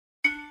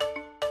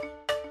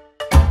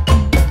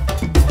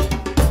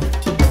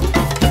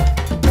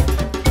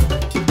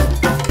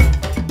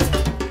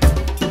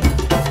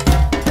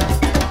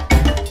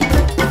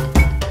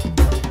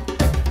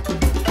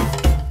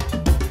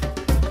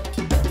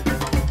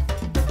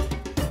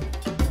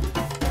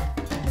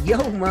Yo,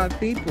 my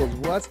peoples,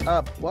 what's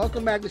up?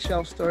 Welcome back to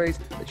Shelf Stories,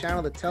 the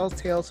channel that tells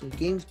tales from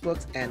games,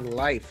 books, and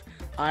life.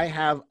 I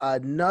have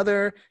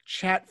another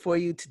chat for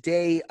you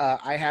today.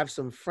 I have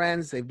some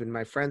friends. They've been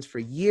my friends for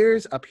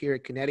years up here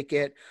in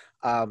Connecticut.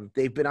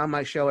 They've been on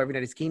my show Every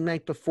Night is Game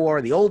Night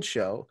before, the old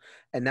show,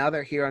 and now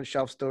they're here on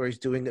Shelf Stories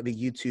doing the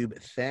YouTube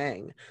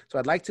thing. So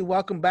I'd like to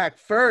welcome back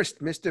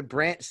first Mr.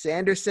 Brandt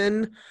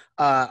Sanderson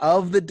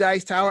of the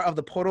Dice Tower of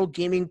the Portal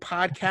Gaming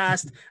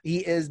Podcast. He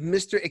is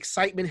Mr.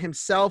 Excitement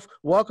himself.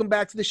 Welcome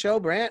back to the show,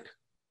 Brandt.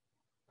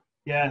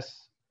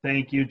 Yes,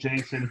 thank you,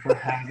 Jason, for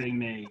having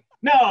me.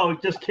 No,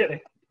 just kidding.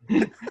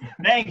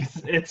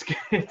 Thanks. It's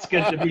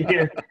good to be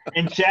here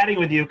and chatting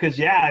with you because,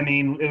 yeah, I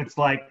mean, it's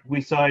like we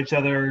saw each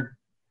other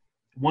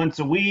once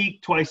a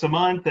week, twice a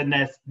month, and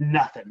that's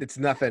nothing. It's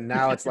nothing.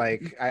 Now it's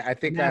like, I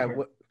think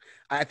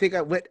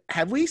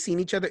have we seen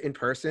each other in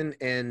person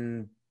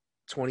in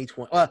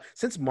 2020?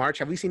 Since March,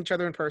 have we seen each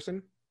other in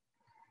person?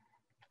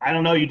 I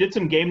don't know. You did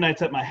some game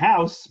nights at my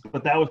house,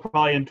 but that was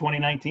probably in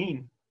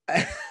 2019.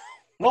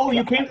 Oh,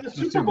 you came to the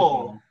Super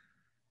Bowl.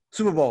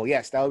 Super Bowl,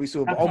 yes, that would be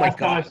Super Bowl. Oh my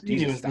God,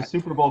 Jesus, the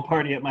Super Bowl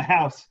party at my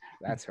house.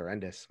 That's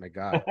horrendous. My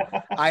God,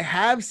 I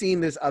have seen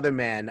this other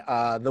man,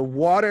 the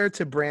water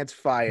to Brandt's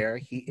fire.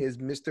 He is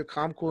Mr.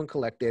 Calm, Cool, and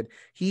Collected.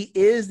 He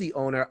is the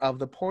owner of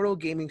the Portal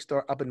Gaming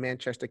Store up in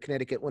Manchester,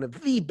 Connecticut, one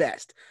of the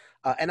best.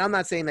 And I'm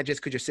not saying that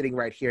just because you're sitting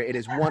right here. It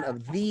is one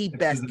of the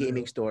best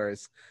gaming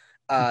stores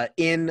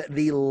in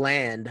the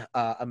land,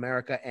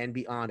 America and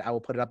beyond. I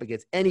will put it up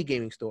against any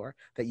gaming store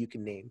that you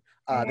can name.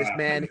 This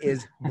man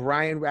is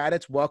Bryan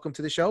Raddatz. Welcome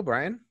to the show,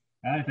 Bryan.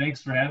 Hi,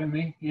 thanks for having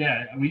me.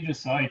 Yeah, we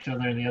just saw each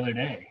other the other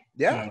day.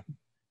 Yeah. So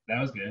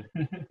that was good.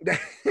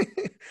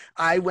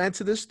 I went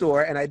to the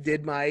store and I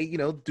did my,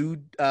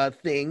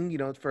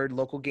 thing, for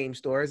local game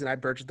stores, and I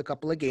purchased a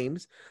couple of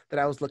games that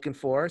I was looking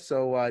for.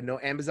 So no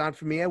Amazon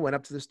for me. I went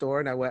up to the store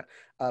and I went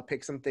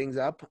pick some things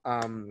up.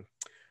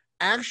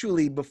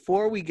 Actually,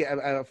 before we get,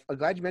 I'm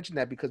glad you mentioned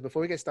that because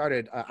before we get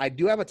started, I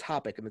do have a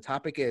topic, and the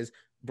topic is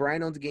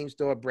Bryan owns a game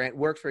store, Brandt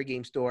works for a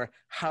game store.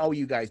 How are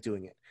you guys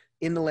doing it?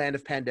 In the land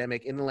of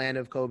pandemic, in the land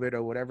of COVID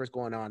or whatever's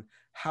going on,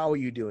 how are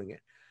you doing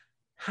it?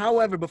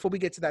 However, before we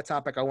get to that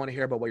topic, I want to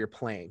hear about what you're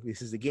playing.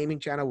 This is a gaming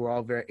channel. We're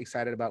all very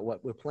excited about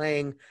what we're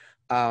playing.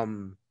 I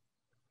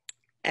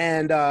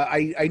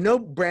know,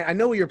 Brandt, I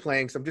know what you're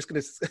playing, so I'm just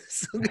going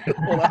to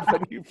hold off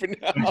on you for now.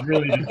 It's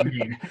really just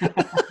me.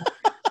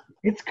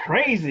 It's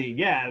crazy.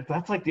 Yeah,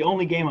 that's like the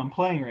only game I'm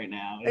playing right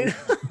now,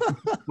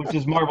 which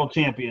is Marvel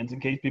Champions,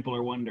 in case people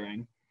are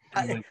wondering.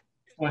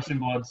 Flesh and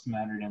blood's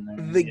mattered in there.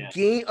 The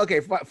game, okay,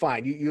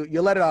 fine.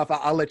 You let it off.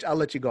 I'll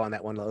let you go on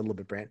that one a little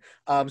bit, Brandt.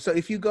 So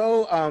if you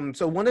go,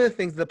 so one of the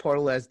things the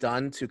Portal has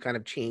done to kind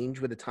of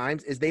change with the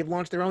times is they've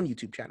launched their own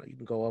YouTube channel. You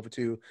can go over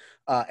to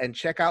and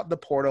check out the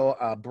Portal.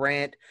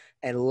 Brandt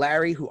and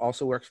Larry, who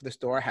also works for the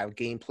store, have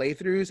game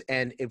playthroughs,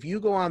 and if you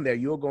go on there,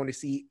 you're going to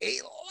see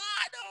a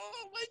lot.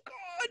 Oh my God.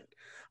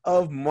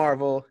 Of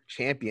Marvel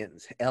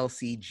Champions,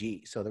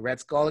 LCG. So the Red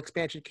Skull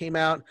expansion came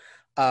out.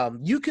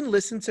 You can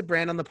listen to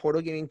Brandt on the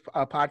Portal Gaming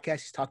podcast.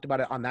 He's talked about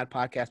it on that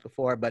podcast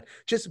before, but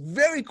just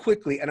very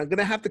quickly, and I'm going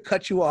to have to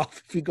cut you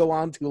off if you go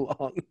on too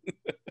long.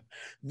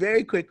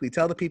 Very quickly,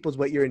 tell the peoples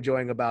what you're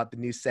enjoying about the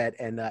new set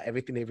and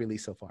everything they've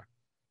released so far.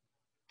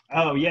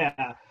 Oh,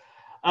 yeah.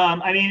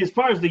 I mean, as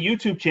far as the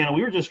YouTube channel,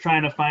 we were just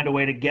trying to find a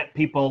way to get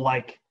people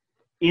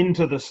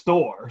into the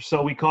store.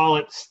 So we call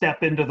it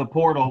Step Into the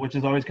Portal, which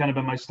has always kind of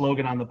been my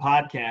slogan on the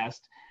podcast.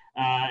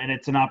 And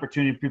it's an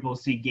opportunity for people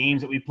to see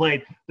games that we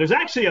played. There's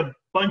actually a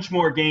bunch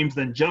more games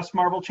than just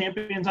Marvel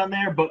Champions on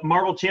there, but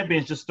Marvel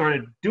Champions just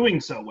started doing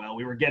so well.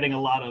 We were getting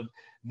a lot of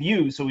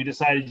views, so we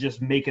decided to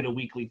just make it a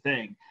weekly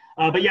thing.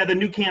 But yeah, the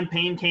new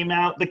campaign came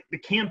out. The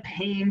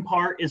campaign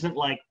part isn't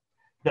like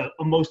the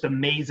most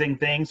amazing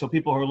thing. So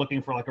people who are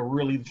looking for like a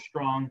really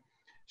strong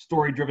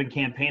story-driven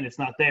campaign, it's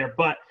not there.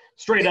 But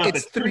straight up,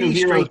 it's three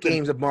straight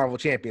games of Marvel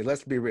Champions.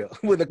 Let's be real,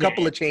 with a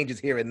couple of changes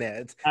here and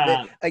there. It's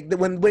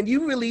when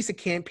you release a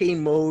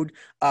campaign mode,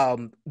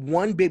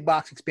 one big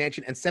box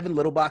expansion and 7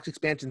 little box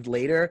expansions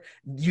later,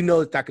 you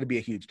know it's not going to be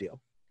a huge deal.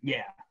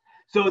 Yeah.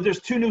 So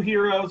there's 2 new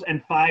heroes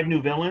and 5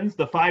 new villains.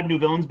 The 5 new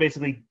villains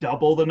basically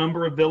double the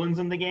number of villains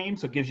in the game,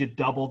 so it gives you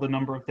double the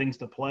number of things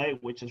to play,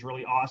 which is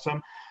really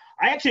awesome.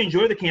 I actually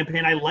enjoy the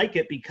campaign. I like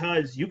it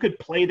because you could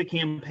play the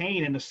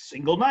campaign in a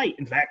single night.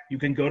 In fact, you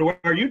can go to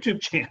our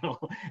YouTube channel,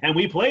 and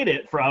we played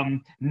it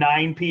from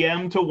 9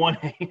 p.m. to 1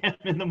 a.m.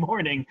 in the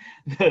morning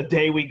the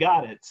day we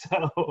got it.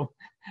 So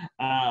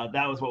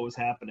that was what was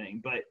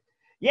happening. But,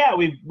 yeah,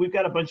 we've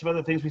got a bunch of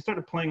other things. We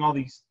started playing all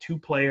these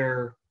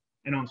 2-player –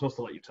 I know I'm supposed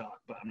to let you talk,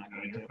 but I'm not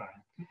going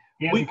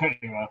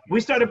to.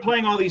 We started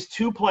playing all these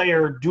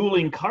 2-player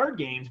dueling card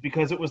games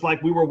because it was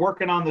like we were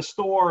working on the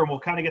store, and we'll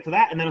kind of get to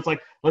that. And then it's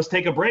like, let's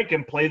take a break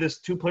and play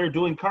this 2-player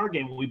dueling card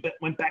game. We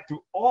went back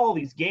through all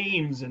these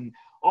games and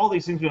all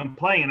these things we've been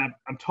playing, and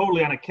I'm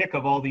totally on a kick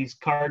of all these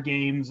card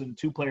games and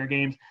 2-player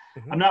games.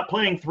 Mm-hmm. I'm not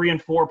playing 3-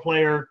 and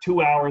 4-player,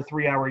 2-hour,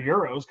 3-hour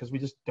Euros because we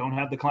just don't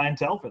have the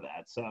clientele for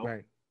that. So.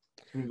 Right.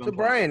 So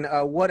Bryan,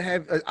 what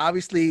have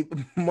obviously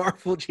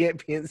Marvel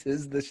Champions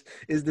is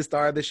the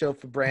star of the show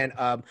for Brandt.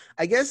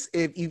 I guess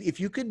if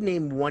you could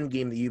name one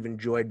game that you've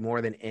enjoyed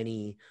more than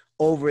any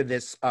over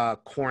this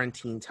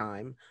quarantine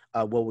time,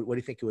 what do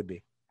you think it would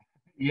be?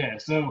 Yeah,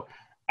 so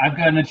I've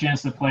gotten a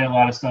chance to play a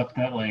lot of stuff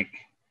that like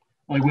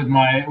with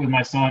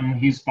my son,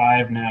 he's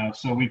 5 now,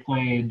 so we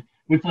played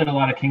a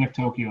lot of King of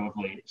Tokyo of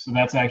late. So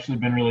that's actually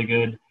been really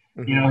good.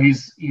 Mm-hmm. You know,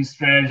 he's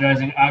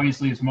strategizing.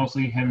 Obviously, it's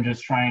mostly him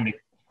just trying to,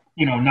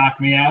 knock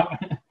me out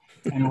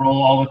and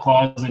roll all the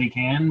claws that he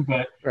can.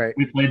 But right.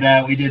 We played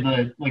that. We did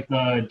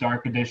the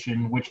Dark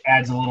Edition, which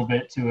adds a little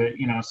bit to it.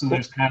 So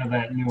there's kind of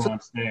that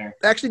nuance there.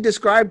 Actually,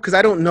 describe, because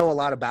I don't know a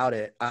lot about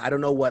it. I don't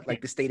know what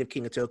the state of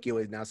King of Tokyo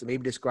is now. So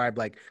maybe describe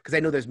because I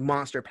know there's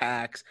monster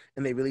packs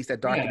and they released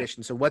that Dark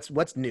Edition. So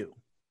what's new?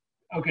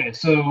 Okay,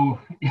 so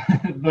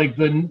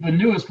the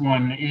newest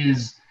one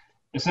is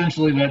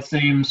essentially that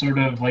same sort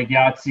of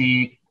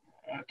Yahtzee,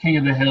 King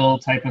of the Hill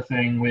type of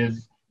thing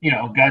with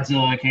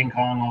Godzilla, King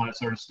Kong, all that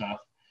sort of stuff.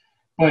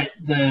 But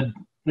the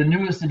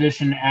newest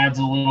edition adds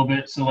a little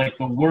bit, so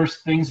the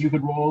worst things you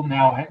could roll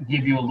now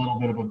give you a little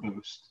bit of a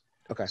boost.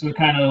 Okay. So it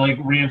kind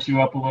of ramps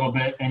you up a little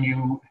bit, and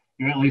you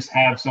at least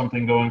have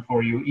something going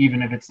for you,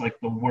 even if it's the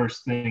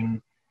worst thing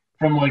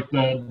from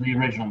the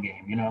original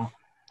game,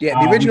 Yeah,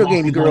 the original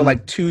game you could roll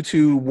 2,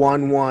 2,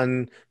 1,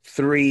 1,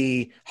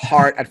 3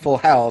 heart at full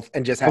health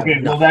and just have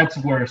nothing. Well, that's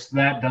worse.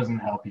 That doesn't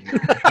help you.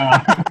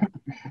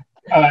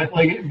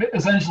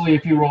 Essentially,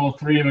 if you roll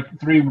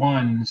three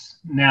ones,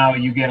 now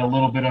you get a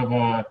little bit of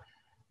a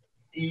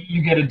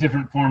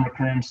different form of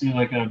currency,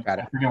 I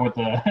forget what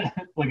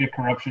a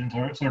corruption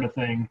sort of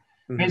thing.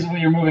 Mm-hmm.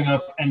 Basically, you're moving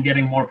up and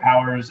getting more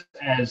powers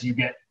as you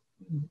get,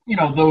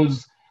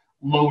 those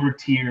lower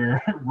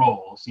tier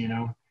rolls,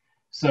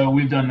 So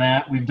we've done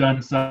that. We've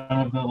done some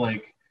of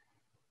the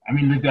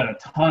they've got a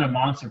ton of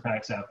monster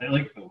packs out there.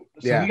 We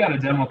got a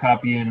demo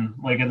copy in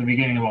at the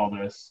beginning of all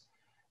this,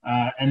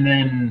 and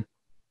then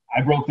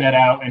I broke that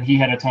out, and he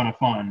had a ton of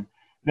fun.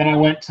 Then I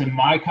went to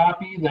my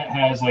copy that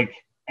has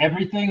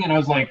everything, and I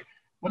was like,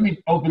 let me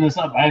open this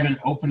up. I haven't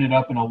opened it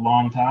up in a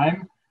long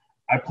time.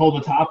 I pull the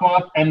top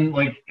off, and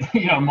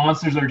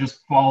monsters are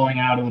just falling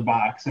out of the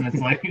box, and it's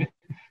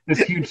this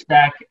huge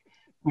stack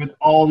with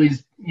all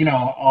these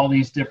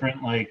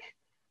different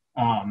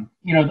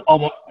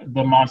all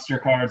the monster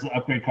cards, the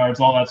upgrade cards,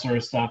 all that sort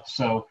of stuff.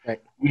 So right.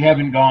 we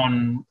haven't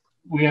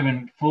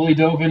fully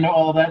dove into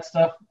all that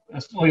stuff,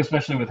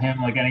 especially with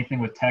him. Anything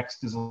with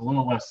text is a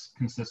little less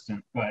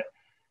consistent, but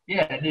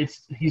yeah,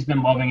 he's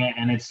been loving it,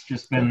 and it's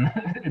just been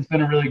it's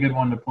been a really good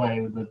one to play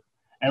with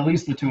at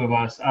least the two of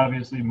us.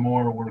 Obviously,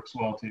 more works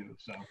well too.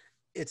 So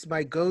it's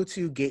my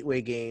go-to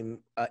gateway game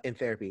in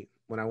therapy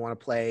when I want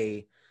to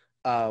play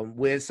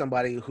with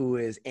somebody who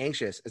is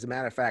anxious. As a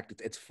matter of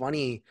fact, it's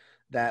funny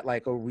that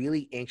a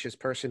really anxious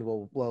person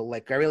will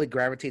really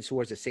gravitate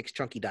towards the 6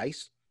 chunky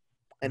dice,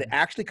 and it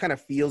actually kind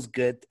of feels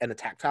good at a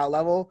tactile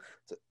level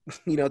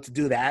to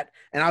do that.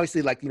 And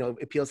obviously it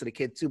appeals to the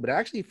kids too, but it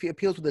actually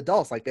appeals with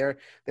adults. They're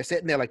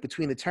sitting there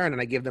between the turn,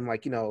 and I give them I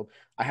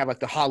have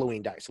the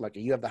Halloween dice. So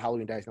you have the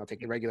Halloween dice, and I'll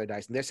take the regular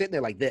dice, and they're sitting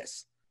there like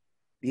this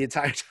the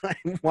entire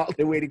time while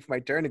they're waiting for my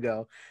turn to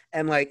go.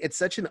 And it's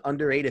such an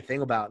underrated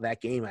thing about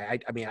that game.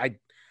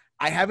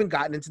 I haven't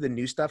gotten into the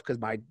new stuff because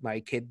my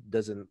kid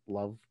doesn't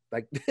love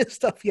this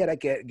stuff yet. I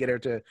can't get her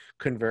to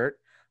convert.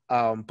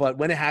 But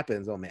when it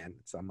happens, oh man,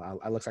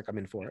 it looks like I'm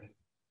in for it.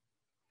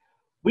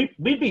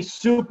 We'd be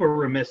super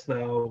remiss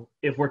though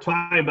if we're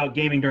talking about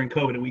gaming during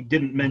COVID and we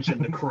didn't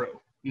mention the crew.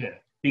 Yeah.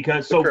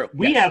 Because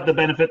we have the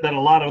benefit that a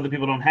lot of other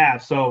people don't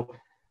have. So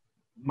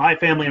my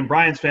family and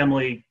Brian's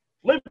family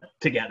live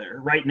together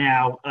right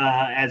now,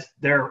 as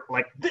they're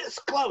this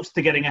close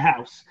to getting a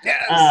house.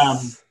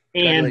 Yes.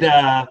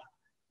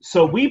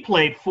 So we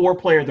played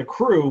 4-player The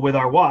Crew with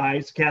our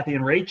wives, Kathy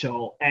and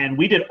Rachel, and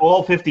we did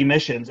all 50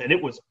 missions, and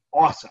it was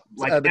awesome.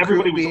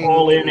 Everybody was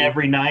all in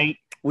every night.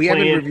 We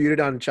haven't reviewed it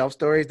on Shelf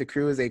Stories. The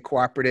Crew is a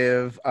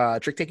cooperative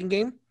trick-taking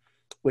game,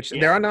 which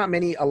there are not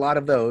a lot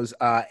of those,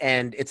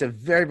 and it's a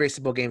very, very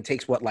simple game. It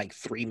takes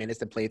 3 minutes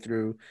to play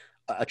through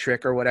a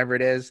trick or whatever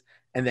it is,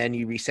 and then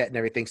you reset and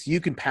everything. So you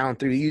can pound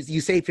through.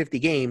 You say 50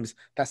 games.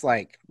 That's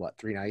 3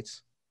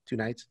 nights, 2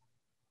 nights?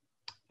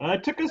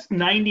 It took us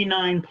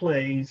 99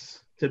 plays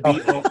to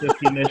beat all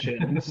 50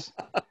 missions.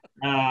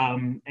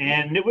 And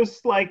it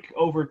was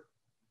over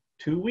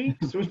 2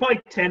 weeks. It was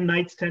probably 10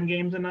 nights, 10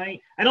 games a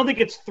night. I don't think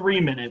it's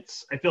 3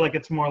 minutes. I feel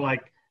it's more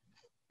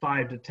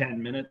 5 to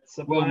 10 minutes.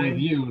 Well, with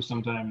you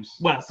sometimes.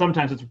 Well,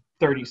 sometimes it's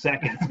 30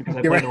 seconds because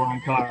I played the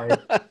wrong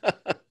card.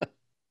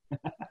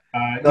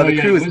 The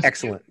Crew is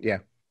excellent. Yeah.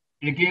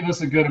 It gave us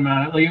a good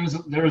amount.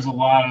 There was a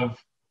lot of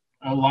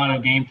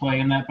gameplay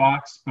in that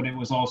box, but it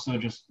was also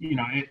just,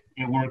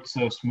 it worked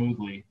so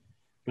smoothly.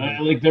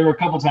 There were a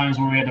couple times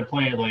where we had to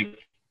play it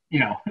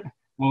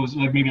what was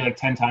maybe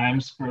 10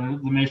 times for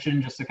the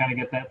mission just to kind of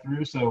get that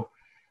through. So,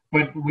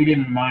 but we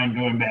didn't mind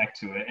going back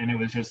to it, and it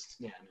was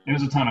just it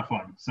was a ton of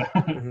fun. So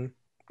mm-hmm.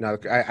 No,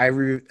 I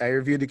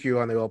reviewed the queue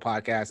on the old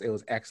podcast. It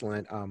was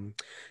excellent.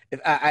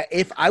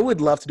 If I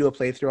would love to do a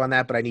playthrough on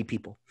that, but I need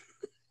people.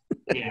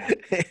 Yeah.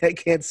 I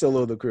can't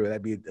solo the crew.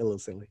 That'd be a little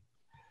silly.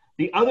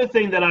 The other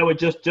thing that I would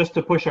just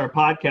to push our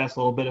podcast a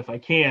little bit, if I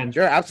can.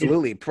 Sure,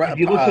 absolutely. If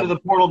you listen to the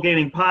Portal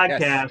Gaming podcast,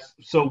 yes.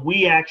 so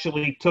we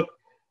actually took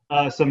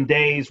some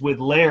days with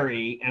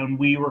Larry, and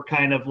we were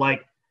kind of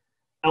like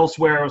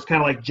elsewhere. It was kind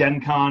of like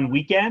Gen Con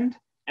weekend,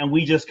 and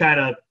we just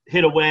kind of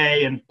hit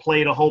away and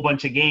played a whole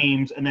bunch of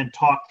games and then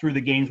talked through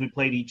the games we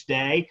played each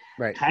day.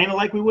 Right. Kind of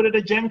like we would at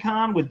a Gen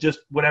Con with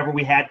just whatever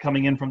we had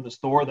coming in from the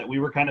store that we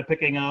were kind of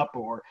picking up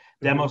or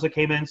demos that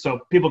came in.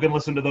 So people can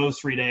listen to those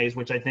 3 days,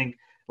 which I think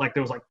like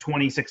there was like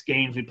 26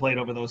 games we played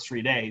over those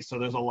 3 days. So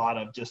there's a lot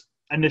of just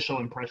initial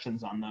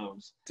impressions on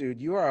those.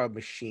 Dude, you are a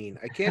machine.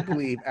 I can't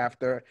believe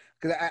after,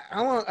 because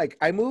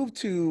I moved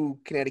to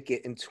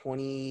Connecticut in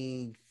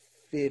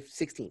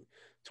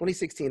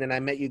 2016, and I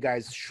met you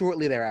guys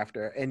shortly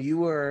thereafter, and you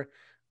were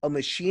a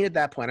machine at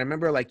that point. I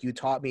remember like you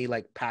taught me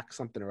like pack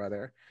something or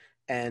other,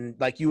 and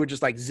like you were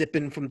just like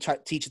zipping from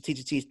teach to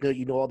teach.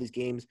 You know all these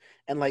games,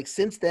 and like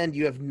since then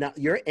you have not,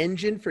 your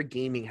engine for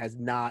gaming has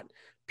not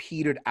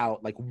petered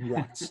out like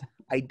once.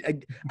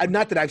 I'm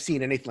not that I've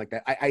seen anything like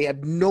that. I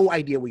have no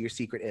idea what your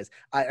secret is.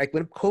 Like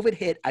when COVID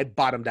hit, I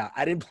bottomed out.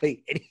 I didn't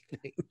play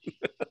anything.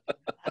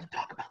 Let's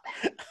talk about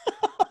that.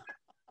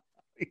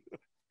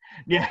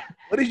 Yeah.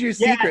 What is your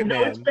secret,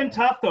 man? It's been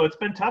tough though. It's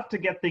been tough to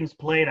get things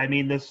played. I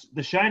mean,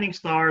 the Shining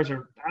Stars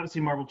are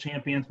obviously Marvel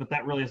Champions, but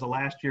that really is a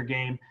last year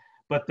game.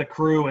 But the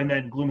Crew and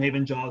then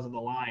Gloomhaven Jaws of the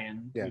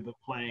Lion, we've been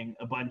playing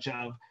a bunch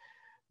of.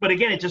 But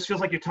again, it just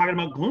feels like you're talking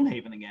about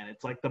Gloomhaven again.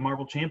 It's like the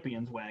Marvel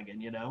Champions wagon,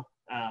 you know.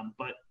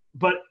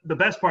 But the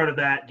best part of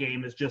that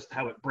game is just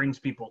how it brings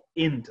people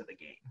into the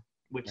game,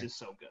 which is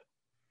so good.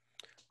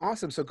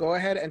 Awesome. So go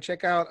ahead and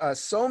check out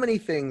so many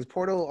things.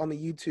 Portal on the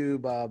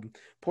YouTube,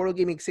 Portal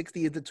Gaming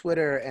 60 is the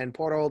Twitter, and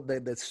Portal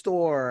the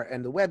store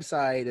and the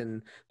website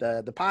and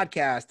the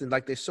podcast, and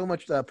like there's so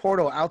much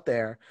Portal out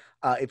there.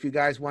 If you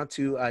guys want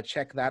to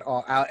check that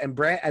all out, and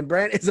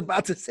Brandt is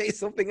about to say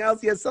something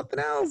else. He has something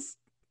else.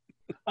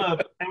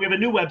 And we have a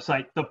new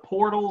website,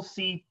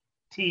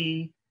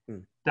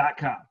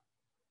 theportalct.com.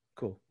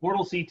 Cool.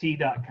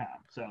 Portalct.com.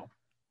 So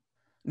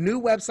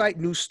new website,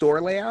 new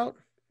store layout.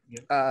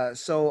 Yep.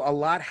 So a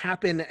lot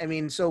happened. I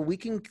mean, so we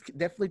can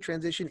definitely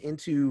transition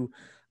into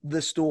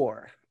the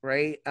store,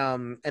 right?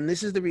 And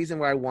this is the reason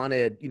why I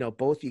wanted,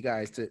 both you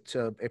guys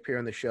to appear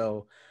on the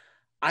show.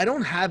 I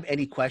don't have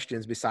any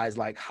questions besides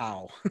like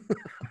how.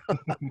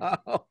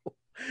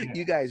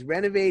 You guys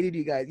renovated,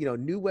 you guys,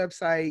 new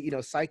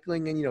website,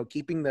 cycling and,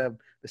 keeping the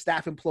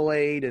staff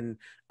employed. And,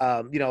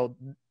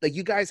 like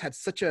you guys had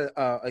such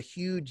a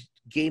huge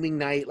gaming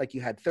night. Like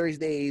you had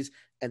Thursdays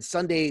and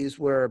Sundays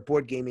were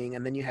board gaming.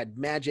 And then you had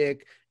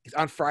Magic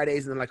on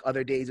Fridays and then like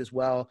other days as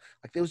well.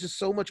 Like there was just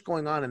so much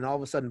going on. And all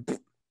of a sudden,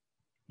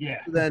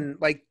 yeah. Then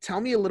like, tell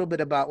me a little bit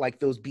about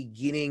like those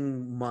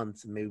beginning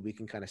months and maybe we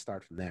can kind of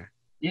start from there.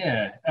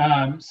 Yeah.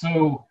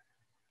 So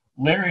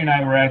Larry and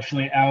I were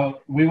actually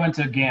out. We went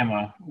to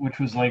Gamma, which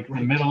was like the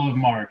middle of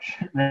March,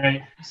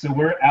 right? So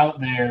we're out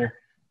there,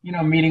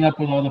 meeting up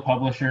with all the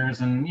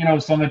publishers, and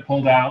some had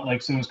pulled out,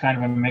 like, so it was kind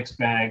of a mixed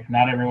bag.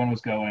 Not everyone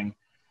was going.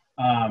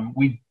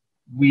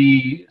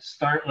 We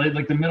start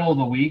like the middle of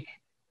the week,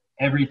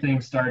 everything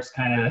starts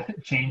kind of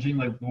changing.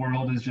 Like the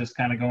world is just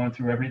kind of going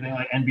through everything.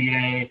 Like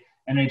NBA,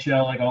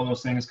 NHL, like all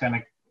those things kind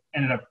of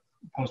ended up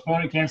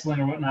postponing, canceling,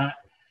 or whatnot.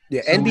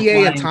 Yeah, so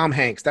NBA and Tom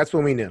Hanks. That's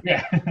when we knew.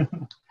 Yeah.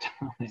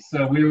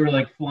 So we were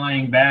like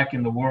flying back,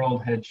 and the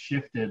world had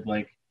shifted.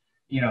 Like,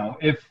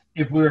 if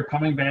we were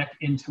coming back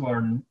into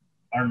our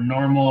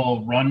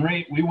normal run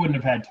rate, we wouldn't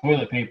have had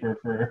toilet paper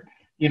for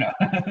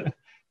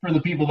for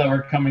the people that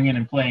were coming in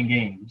and playing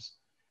games.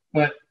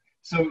 But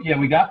so yeah,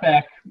 we got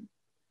back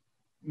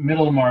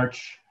middle of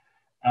March.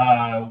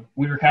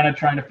 We were kind of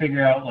trying to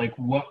figure out like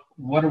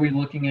what are we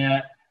looking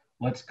at?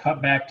 Let's cut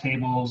back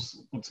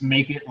tables. Let's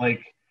make it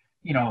like,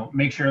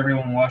 make sure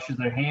everyone washes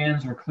their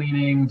hands. We're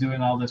cleaning,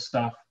 doing all this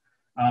stuff.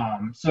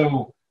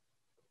 So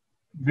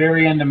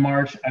very end of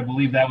March, I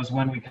believe that was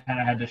when we kind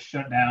of had to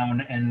shut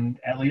down and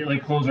at least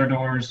like close our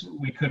doors.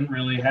 We couldn't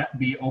really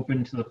be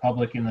open to the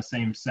public in the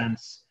same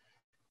sense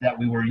that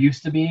we were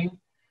used to being.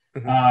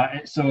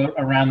 Mm-hmm. So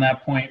around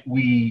that point,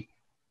 we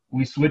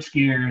switched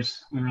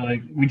gears. We were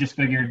like, we just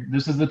figured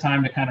this is the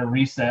time to kind of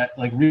reset.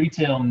 Like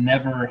retail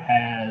never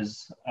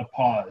has a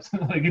pause.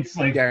 Like it's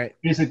like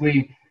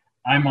basically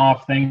I'm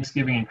off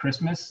Thanksgiving and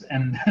Christmas,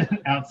 and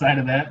outside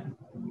of that,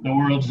 the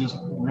world's just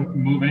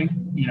moving,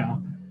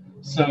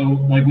 So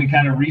like we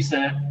kind of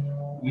reset.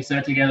 We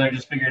sat together,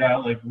 just figured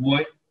out like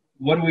what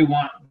do we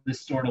want this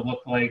store to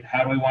look like?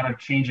 How do we want to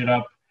change it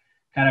up?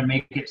 Kind of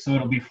make it so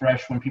it'll be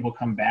fresh when people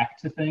come back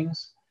to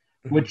things,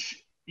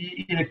 which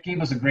it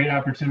gave us a great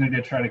opportunity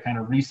to try to kind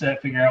of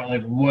reset, figure out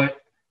like what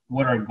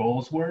our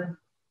goals were.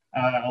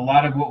 A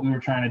lot of what we were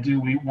trying to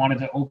do, we wanted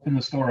to open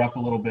the store up a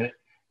little bit,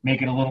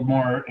 make it a little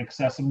more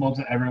accessible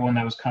to everyone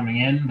that was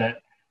coming in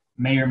that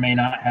may or may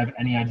not have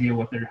any idea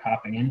what they're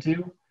hopping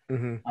into.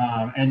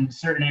 Mm-hmm. And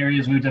certain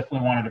areas we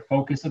definitely wanted to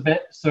focus a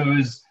bit. So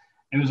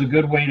it was a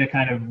good way to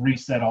kind of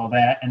reset all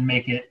that and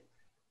make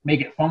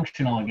it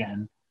functional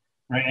again,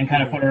 right? And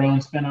kind of put our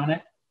own spin on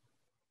it.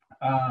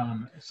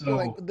 So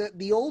like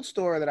the old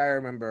store that I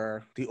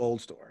remember, the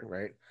old store,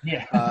 right?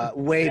 Yeah.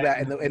 Way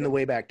back in the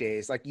way back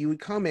days, like you would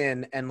come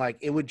in and like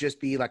it would just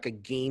be like a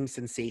game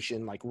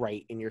sensation, like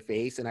right in your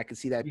face, and I could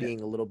see that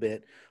being a little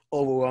bit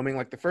overwhelming.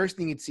 Like the first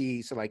thing you'd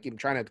see, so like I'm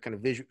trying to kind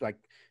of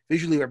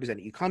visually represent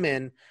it. You come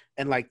in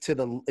and like to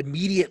the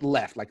immediate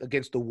left, like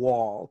against the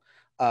wall,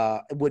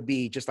 would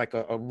be just like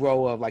a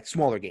row of like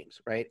smaller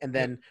games, right? And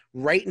then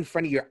right in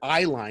front of your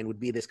eye line would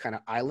be this kind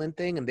of island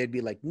thing, and there'd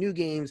be like new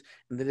games,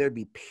 and then there'd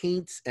be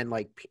paints and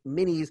like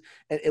minis,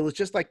 and it was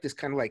just like this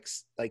kind of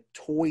like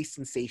toy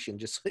sensation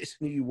just as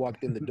soon as you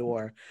walked in the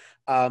door.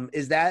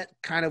 Is that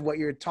kind of what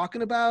you're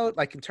talking about,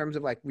 like in terms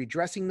of like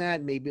redressing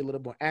that, maybe a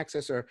little more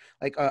access, or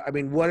like I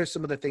mean, what are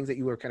some of the things that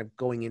you were kind of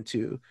going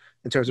into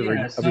in terms of a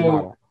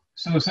remodel?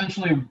 So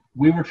essentially,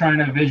 we were trying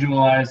to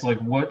visualize like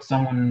what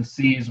someone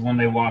sees when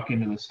they walk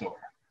into the store,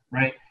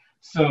 right?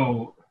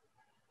 So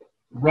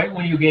right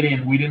when you get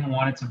in, we didn't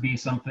want it to be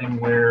something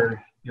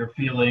where you're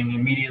feeling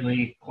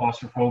immediately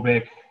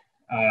claustrophobic.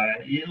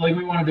 Like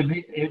we wanted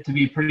it to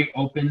be pretty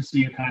open, so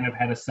you kind of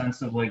had a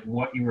sense of like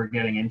what you were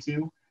getting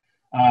into.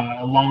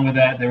 Along with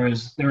that, there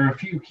were a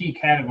few key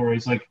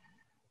categories like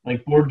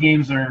board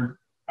games are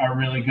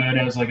really good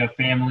as like a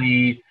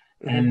family.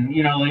 And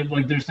you know,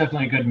 like there's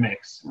definitely a good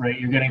mix, right?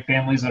 You're getting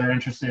families that are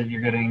interested.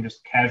 You're getting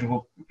just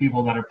casual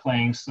people that are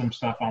playing some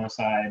stuff on the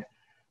side.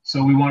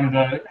 So we wanted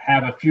to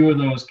have a few of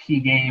those key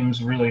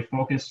games really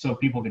focused so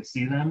people could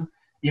see them.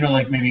 You know,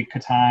 like maybe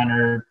Catan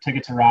or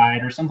Ticket to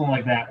Ride or something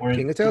like that, where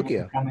King of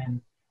Tokyo come in,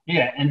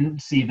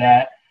 and see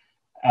that.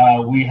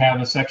 We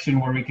have a section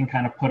where we can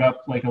kind of put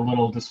up like a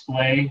little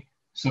display,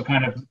 so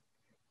kind of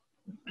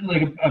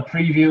like a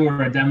preview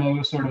or a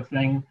demo sort of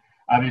thing.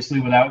 Obviously,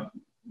 without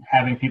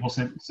having people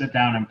sit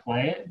down and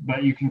play it,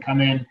 but you can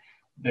come in,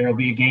 there'll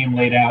be a game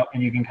laid out,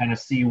 and you can kind of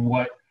see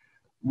what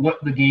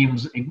the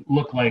games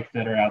look like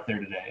that are out there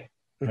today,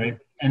 right?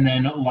 And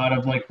then a lot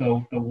of like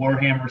the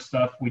Warhammer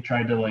stuff, we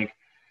tried to like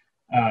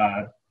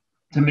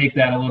to make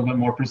that a little bit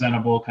more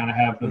presentable, kind of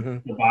have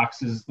the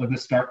boxes, like the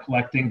start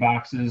collecting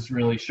boxes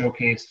really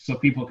showcased so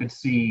people could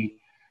see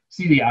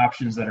the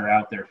options that are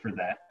out there for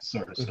that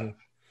sort of stuff.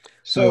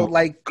 So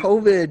like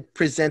COVID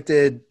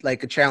presented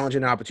like a challenge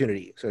and an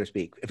opportunity, so to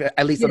speak,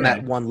 at least on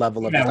that one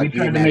level of just, like, we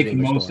tried to make the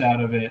most store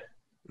out of it.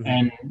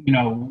 And you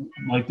know,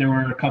 like there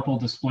were a couple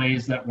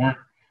displays that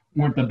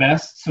weren't the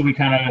best, so we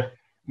kind of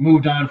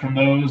moved on from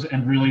those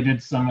and really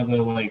did some of the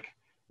like,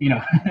 you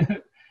know,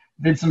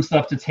 did some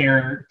stuff to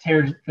tear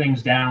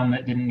things down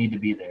that didn't need to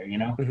be there, you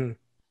know.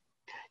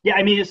 Yeah,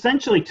 I mean,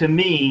 essentially to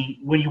me,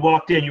 when you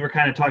walked in, you were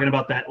kind of talking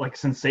about that like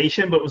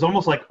sensation, but it was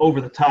almost like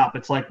over the top.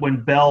 It's like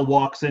when Belle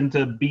walks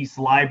into Beast's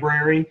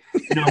library,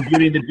 you know,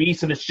 Beauty and the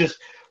Beast, and it's just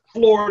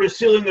floor to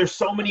ceiling. There's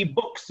so many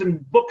books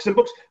and books and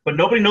books, but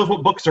nobody knows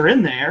what books are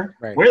in there,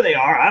 where they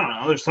are. I don't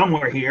know. There's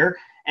somewhere here.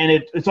 And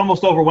it's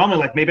almost overwhelming.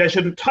 Like maybe I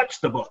shouldn't touch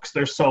the books.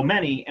 There's so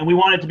many. And we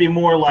want it to be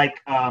more like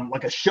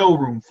a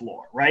showroom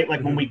floor, right?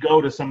 Like when we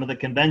go to some of the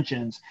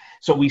conventions.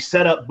 So we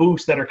set up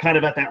booths that are kind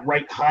of at that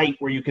right height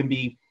where you can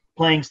be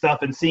playing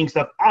stuff and seeing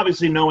stuff,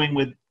 obviously knowing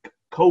with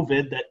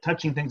COVID that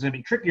touching things is going to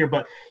be trickier,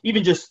 but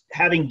even just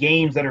having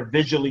games that are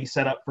visually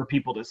set up for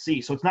people to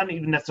see. So it's not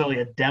even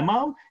necessarily a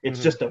demo, it's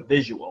just a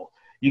visual.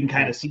 You can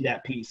kind of see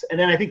that piece. And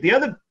then I think the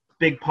other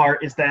big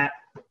part is that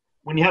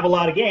when you have a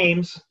lot of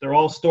games, they're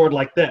all stored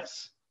like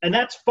this. And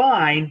that's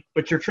fine,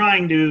 but you're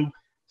trying to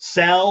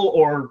sell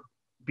or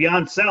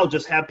beyond sell,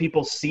 just have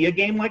people see a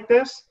game like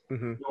this.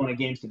 You want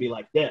games to be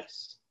like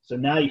this. So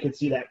now you can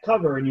see that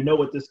cover and you know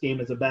what this game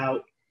is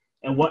about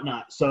and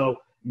whatnot. So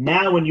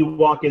now when you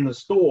walk in the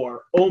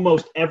store,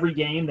 almost every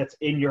game that's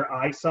in your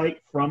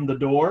eyesight from the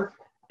door,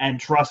 and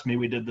trust me,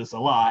 we did this a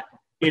lot,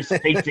 is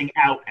facing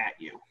out at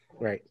you.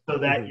 Right. So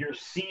that you're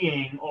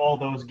seeing all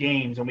those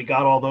games, and we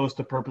got all those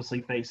to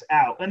purposely face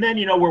out. And then,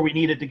 you know, where we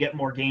needed to get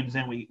more games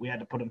in, we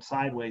had to put them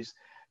sideways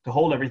to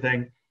hold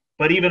everything.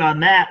 But even on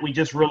that, we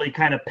just really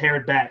kind of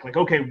pared back. Like,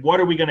 okay, what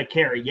are we going to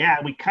carry? Yeah,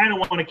 we kind of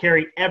want to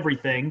carry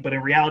everything, but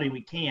in reality,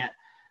 we can't.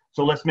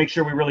 So let's make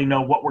sure we really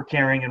know what we're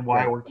carrying and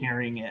why we're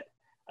carrying it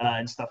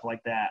and stuff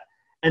like that.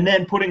 And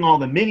then putting all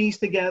the minis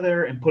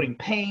together and putting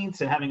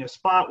paints and having a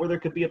spot where there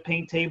could be a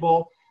paint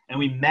table. And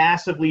we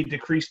massively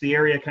decreased the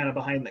area kind of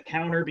behind the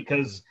counter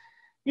because,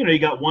 you know, you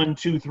got 1,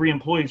 2, 3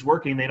 employees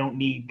working. They don't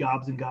need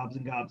gobs and gobs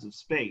and gobs of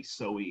space.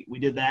 So we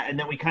did that. And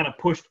then we kind of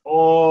pushed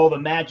all the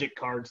Magic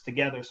cards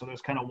together. So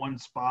there's kind of one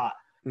spot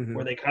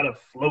where they kind of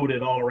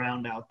floated all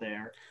around out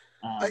there.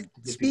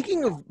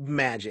 Speaking of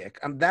Magic,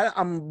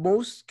 I'm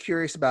most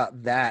curious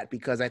about that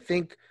because I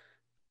think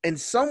in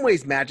some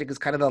ways Magic is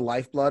kind of the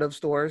lifeblood of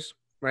stores,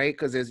 right?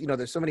 Because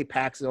there's so many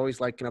packs that always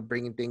like,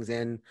 bringing things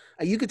in.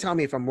 You could tell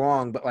me if I'm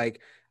wrong, but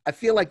like I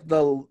feel like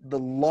the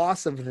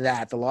loss of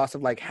that, the loss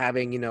of like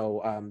having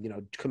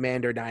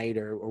Commander night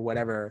or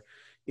whatever,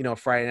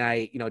 Friday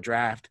night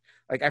draft.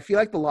 Like, I feel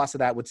like the loss of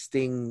that would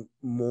sting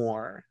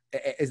more.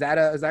 Is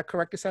that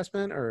correct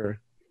assessment, or?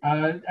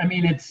 I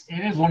mean, it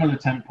is one of the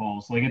tent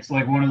poles. Like, it's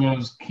like one of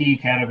those key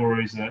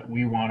categories that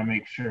we want to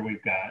make sure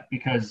we've got,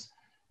 because,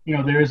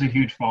 there is a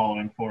huge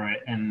following for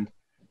it. And,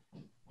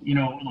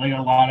 like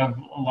a lot of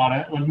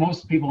like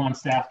most people on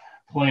staff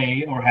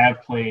play or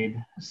have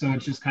played. So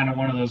it's just kind of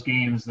one of those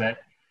games that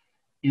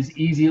is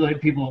easy. Like,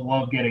 people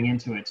love getting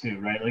into it too,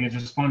 right? Like, it's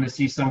just fun to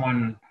see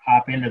someone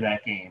hop into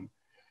that game.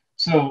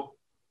 So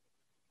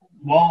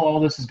while all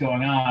this is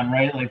going on,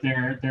 right, like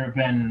there have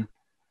been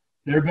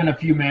a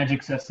few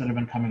Magic sets that have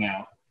been coming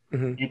out.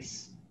 Mm-hmm.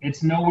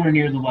 It's nowhere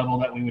near the level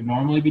that we would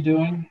normally be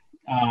doing.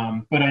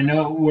 But I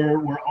know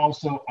we're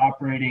also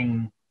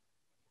operating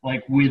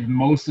like with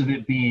most of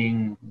it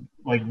being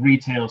like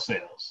retail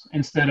sales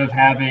instead of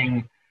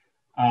having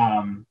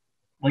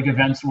like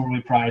events where we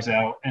prize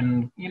out.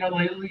 And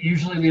like,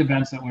 usually the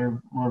events that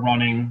we're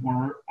running,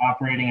 we're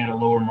operating at a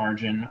lower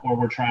margin, or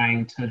we're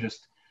trying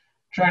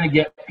to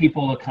get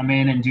people to come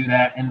in and do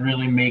that and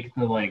really make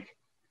the like,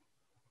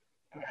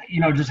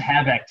 just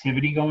have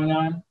activity going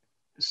on.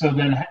 So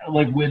then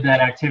like with that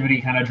activity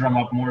kind of drum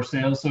up more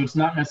sales. So it's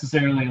not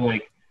necessarily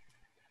like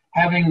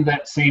having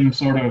that same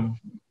sort of,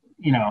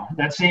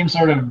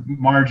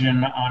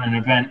 margin on an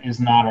event is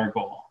not our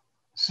goal.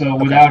 So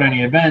without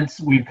any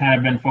events, we've kind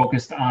of been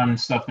focused on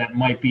stuff that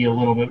might be a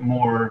little bit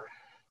more,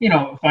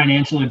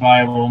 financially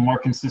viable, more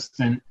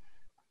consistent.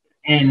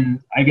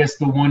 And I guess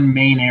the one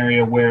main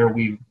area where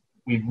we've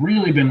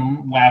really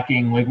been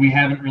lacking, like we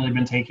haven't really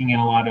been taking in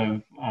a lot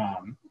of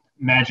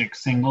Magic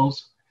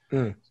singles.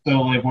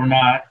 So like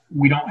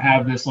we don't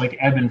have this like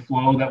ebb and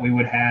flow that we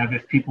would have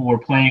if people were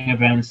playing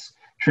events,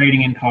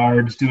 trading in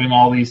cards, doing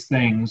all these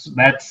things.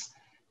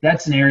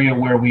 That's an area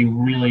where we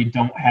really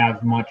don't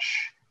have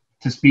much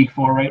to speak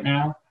for right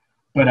now.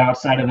 But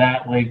outside of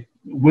that, like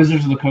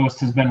Wizards of the Coast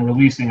has been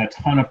releasing a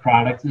ton of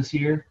product this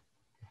year,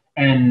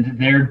 and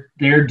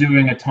they're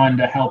doing a ton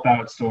to help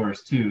out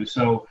stores too.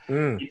 So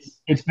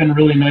it's been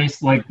really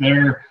nice. Like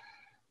they're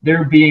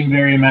being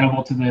very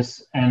amenable to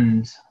this,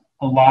 and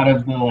a lot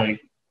of the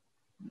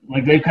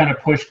like they've kind of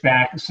pushed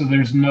back. So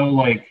there's no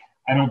like,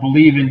 I don't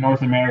believe in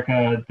North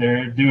America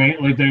they're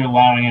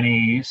allowing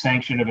any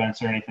sanctioned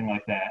events or anything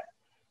like that.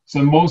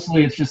 So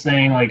mostly it's just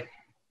saying like,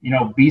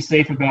 be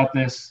safe about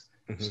this.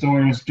 Mm-hmm.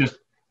 Stores just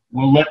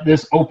will let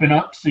this open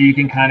up so you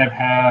can kind of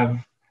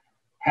have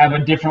a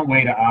different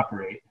way to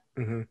operate.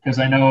 Because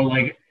I know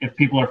like if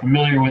people are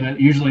familiar with it,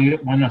 usually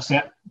when a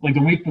set, like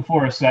the week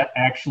before a set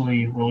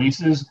actually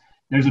releases,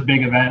 there's a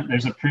big event,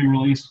 there's a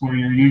pre-release where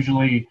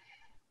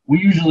we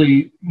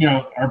usually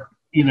are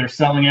either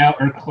selling out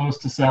or close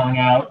to selling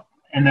out,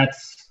 and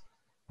that's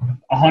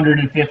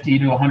 150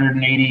 to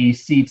 180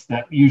 seats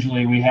that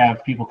usually we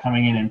have people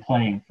coming in and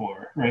playing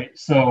for, right?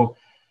 So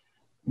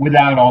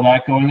without all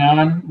that going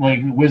on,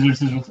 like Wizards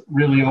has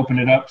really opened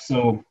it up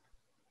so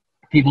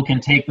people can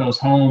take those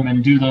home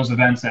and do those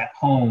events at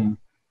home,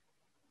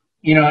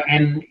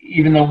 and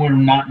even though we're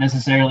not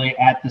necessarily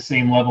at the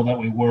same level that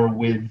we were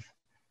with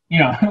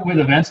with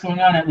events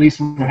going on, at least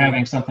we're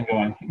having something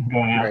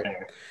going out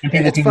there. And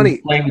people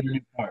can play with the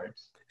new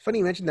cards. Funny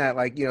you mentioned that,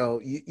 like,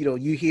 you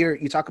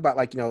talk about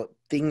like,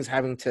 things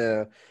having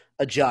to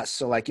adjust.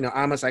 So like,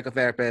 I'm a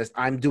psychotherapist,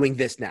 I'm doing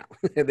this now.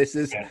 This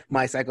is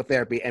my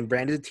psychotherapy, and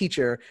Brandt is a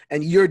teacher,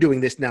 and you're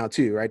doing this now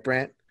too, right,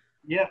 Brandt?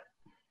 Yeah.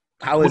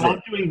 How is it?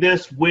 I'm doing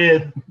this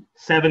with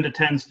 7 to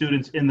 10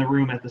 students in the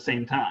room at the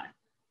same time.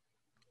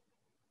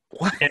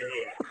 What?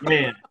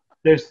 Yeah.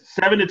 There's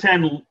 7 to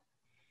 10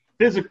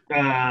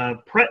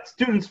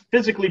 students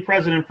physically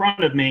present in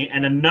front of me,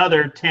 and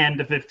another 10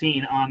 to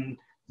 15 on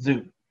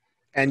Zoom.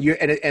 And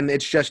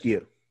it's just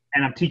you.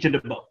 And I'm teaching to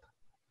both.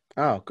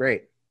 Oh,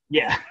 great.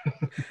 Yeah.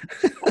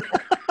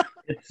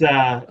 It's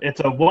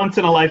a once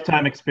in a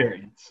lifetime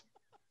experience.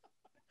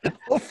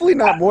 Hopefully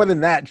not more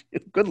than that.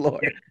 Good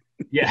Lord.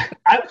 Yeah.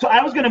 So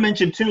I was going to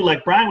mention too,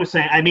 like Bryan was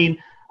saying, I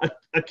mean,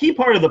 a key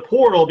part of the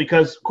portal,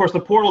 because of course the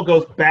portal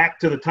goes back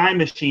to the time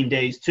machine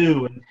days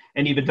too,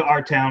 and even to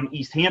our town,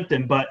 East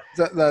Hampton. But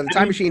the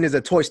time machine is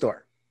a toy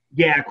store.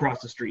 Yeah,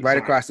 across the street. Right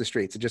across the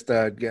street. So just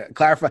to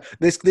clarify,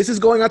 this is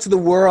going out to the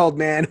world,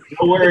 man.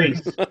 No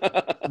worries.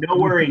 No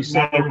worries.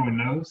 So everyone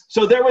knows.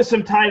 So there was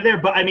some tie there,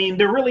 but I mean,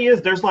 there really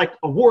is. There's like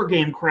a war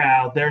game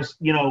crowd. There's,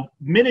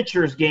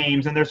 miniatures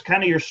games, and there's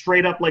kind of your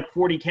straight up like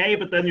 40K,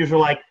 but then there's your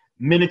like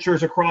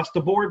miniatures across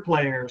the board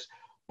players,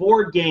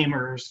 board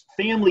gamers,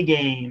 family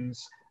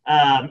games,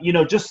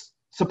 just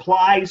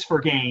supplies for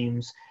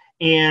games.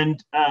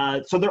 And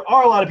so there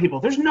are a lot of people.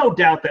 There's no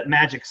doubt that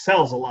Magic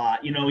sells a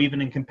lot, even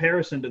in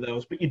comparison to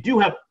those. But you do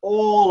have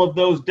all of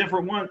those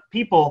different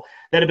people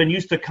that have been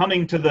used to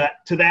coming to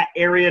that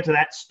area, to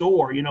that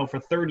store, for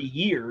 30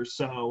 years.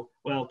 So,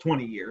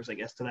 20 years, I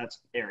guess, to that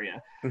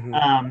area.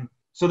 Mm-hmm.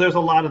 So there's a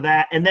lot of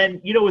that. And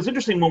then, it was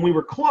interesting, when we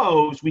were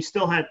closed, we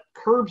still had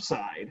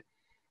curbside.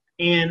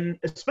 And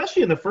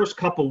especially in the first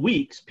couple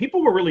weeks,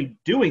 people were really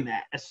doing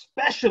that,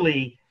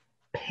 especially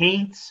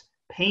paints,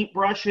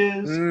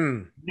 paintbrushes,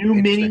 new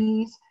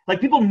minis. like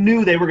people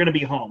knew they were going to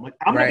be home. Like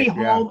I'm going to be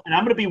Right, home and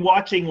I'm going to be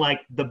watching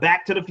like the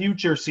Back to the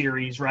Future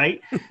series,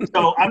 right?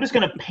 So I'm just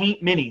going to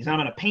paint minis. I'm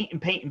going to paint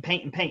and paint and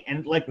paint and paint.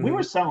 And like we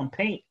were selling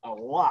paint a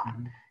lot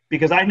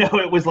because I know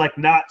it was like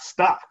not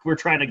stock. We're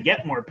trying to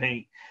get more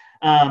paint.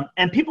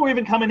 And people were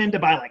even coming in to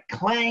buy like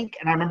Clank,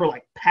 and I remember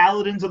like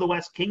Paladins of the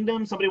West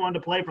Kingdom. Somebody wanted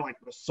to play for like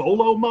the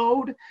solo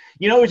mode.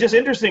 You know, it was just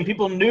interesting.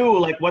 People knew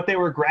like what they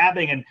were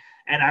grabbing, and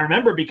I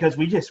remember because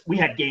we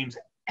had games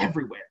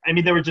everywhere. I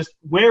mean, they were just,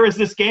 where is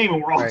this game?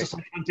 And we're all just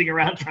like hunting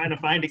around trying to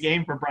find a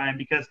game for Bryan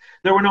because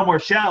there were no more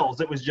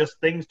shelves. It was just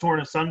things torn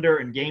asunder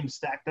and games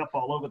stacked up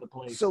all over the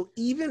place. So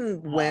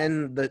even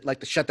when the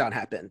shutdown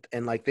happened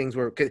and like things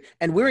were,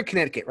 and we're in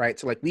Connecticut, right?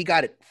 So like we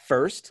got it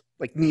first.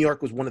 Like New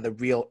York was one of the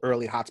real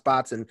early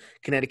hotspots, and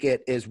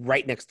Connecticut is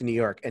right next to New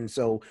York. And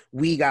so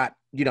we got,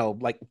 you know,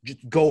 like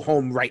just go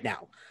home right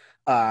now.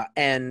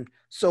 And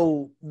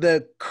so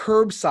the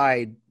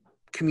curbside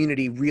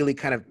community really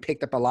kind of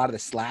picked up a lot of the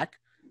slack.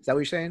 Is that what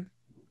you're saying?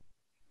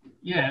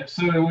 Yeah,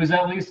 so it was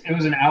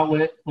an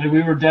outlet. Like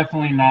we were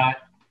definitely not,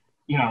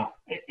 you know,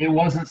 it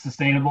wasn't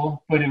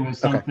sustainable, but it was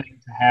something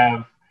to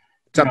have,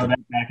 you know,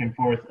 that back and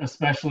forth,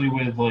 especially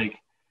with like,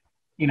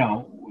 you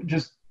know,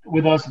 just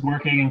with us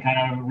working and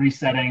kind of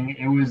resetting.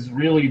 It was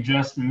really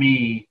just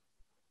me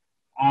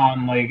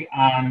on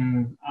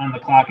the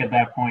clock at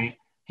that point,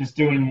 just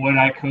doing what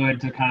I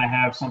could to kind of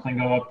have something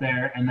go up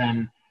there. And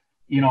then,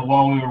 you know,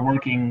 while we were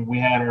working, we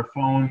had our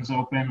phones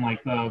open,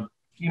 like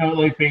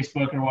like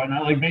Facebook or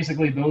whatnot. Like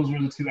basically those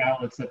were the two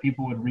outlets that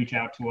people would reach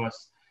out to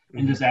us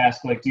and just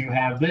ask, like, do you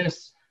have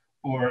this?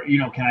 Or, you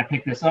know, can I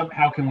pick this up?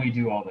 How can we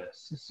do all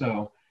this?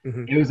 So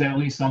it was at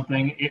least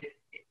something.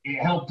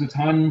 It helped a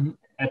ton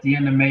at the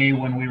end of May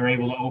when we were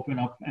able to open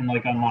up and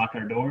like unlock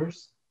our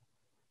doors.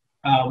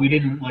 We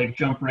didn't like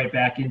jump right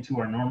back into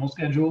our normal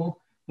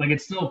schedule. Like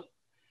it's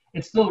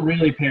still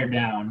really pared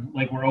down.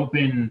 Like we're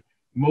open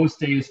most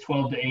days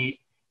 12 to 8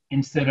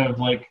 instead of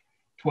like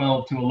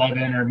 12 to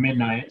 11 or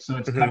midnight. So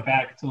it's cut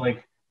back to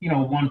like, you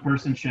know, one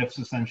person shifts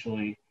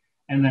essentially.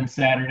 And then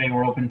Saturday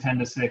we're open 10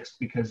 to 6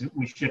 because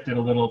we shifted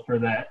a little for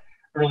that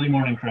early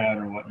morning crowd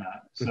or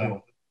whatnot.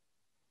 So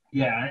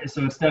yeah,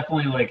 so it's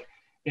definitely like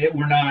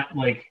we're not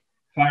like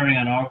firing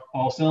on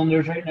all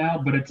cylinders right now,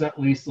 but it's at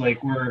least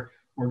like we're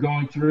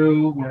going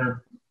through,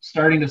 we're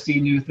starting to see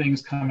new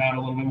things come out a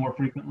little bit more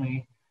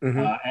frequently.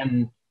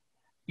 And,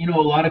 you know,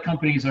 a lot of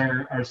companies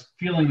are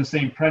feeling the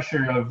same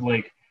pressure of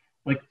like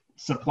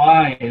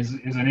supply is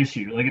an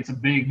issue. Like it's a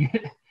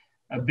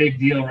big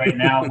deal right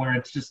now where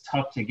it's just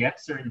tough to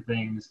get certain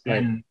things.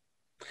 And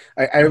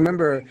I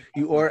remember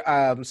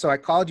so I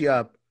called you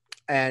up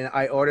and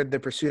I ordered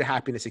the Pursuit of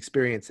Happiness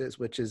experiences,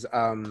 which is,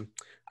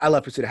 I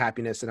love Pursuit of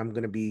Happiness, and I'm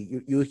going to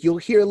be, you'll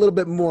hear a little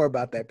bit more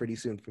about that pretty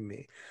soon from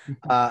me.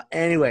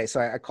 Anyway, so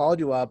I called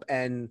you up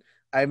and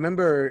I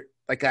remember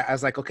like, I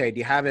was like, okay, do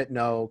you have it?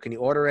 No. Can you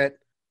order it?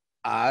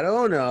 I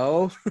don't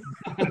know.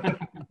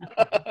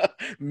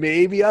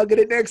 Maybe I'll get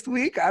it next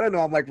week. I don't know.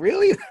 I'm like,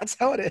 really? That's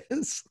how it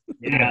is?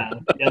 Yeah,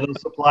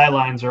 those supply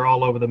lines are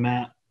all over the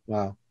map.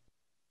 Wow.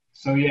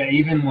 So yeah,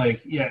 even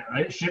like,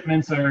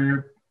 shipments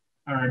are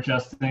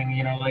adjusting,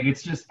 you know, like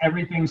it's just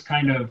everything's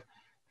kind of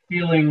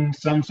feeling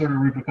some sort of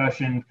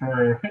repercussion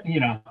for, you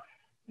know,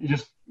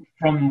 just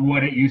from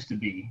what it used to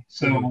be.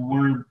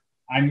 So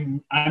I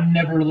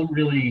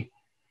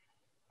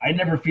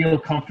never feel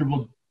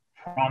comfortable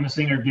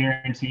promising or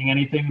guaranteeing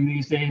anything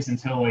these days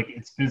until like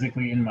it's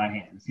physically in my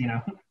hands, you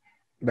know?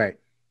 Right.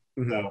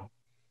 So,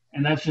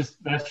 and that's just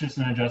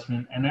an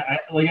adjustment. And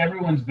like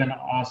everyone's been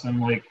awesome.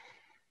 Like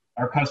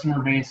our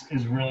customer base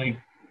is really,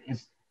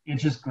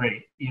 it's just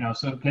great, you know?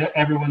 So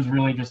everyone's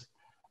really just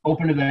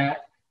open to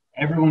that.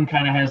 Everyone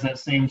kind of has that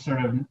same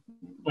sort of,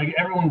 like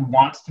everyone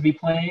wants to be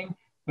playing,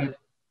 but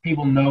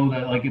people know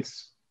that like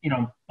it's, you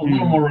know, a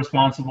little more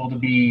responsible to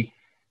be,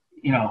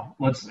 you know,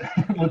 let's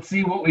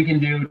see what we can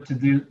do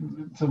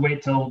to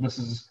wait till this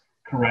is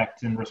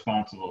correct and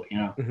responsible, you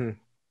know?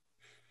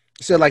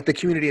 So like the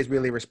community has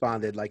really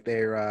responded. Like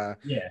they're,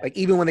 like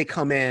even when they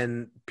come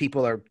in,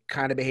 people are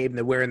kind of behaving,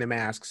 they're wearing their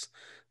masks.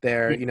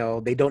 They're, you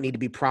know, they don't need to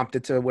be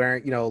prompted to wear,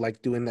 you know,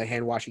 like doing the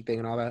hand washing thing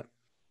and all that.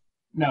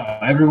 No,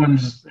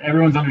 everyone's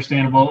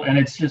understandable. And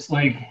it's just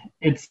like,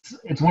 it's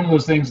one of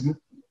those things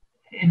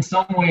in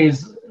some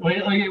ways, like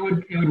it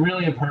would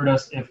really have hurt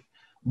us if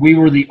we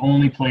were the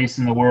only place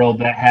in the world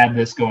that had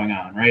this going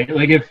on, right?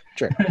 Like if,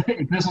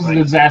 if this was a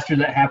disaster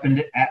that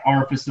happened at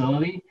our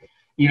facility,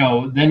 you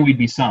know, then we'd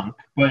be sunk.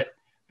 But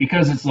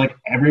because it's like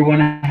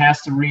everyone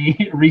has to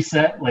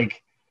reset,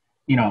 like,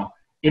 you know,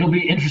 it'll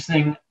be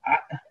interesting.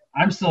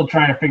 I'm still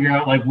trying to figure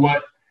out like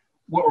what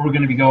we're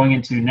going to be going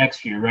into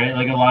next year, right?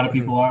 Like a lot of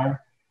people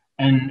are.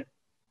 And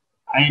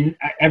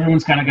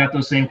everyone's kind of got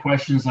those same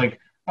questions like,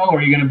 oh,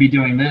 are you going to be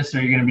doing this? Or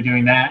are you going to be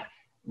doing that?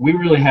 We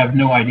really have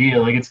no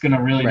idea. Like it's going to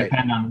really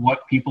depend on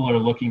what people are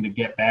looking to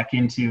get back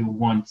into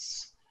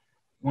once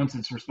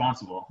it's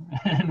responsible.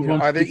 And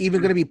are there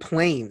even going to be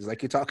planes?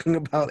 Like you're talking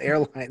about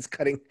airlines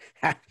cutting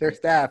half their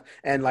staff.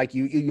 And like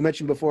you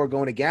mentioned before,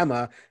 going to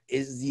Gamma,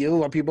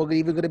 are people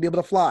even going to be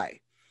able to fly?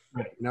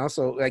 Right. You know,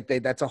 so like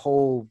that's a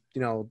whole,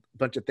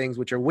 bunch of things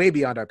which are way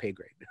beyond our pay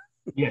grade.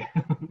 Yeah.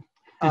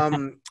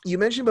 You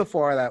mentioned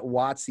before that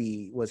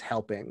WotC was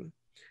helping,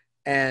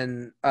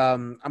 and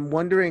I'm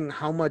wondering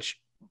how much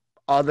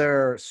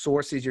other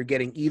sources you're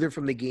getting either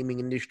from the gaming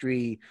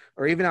industry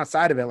or even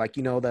outside of it. Like,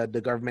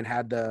 the government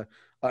had the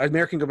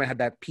American government had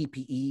that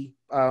PPE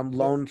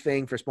loan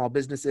thing for small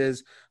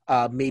businesses.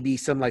 Maybe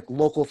some like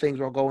local things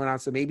were going on.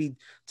 So maybe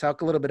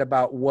talk a little bit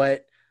about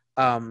what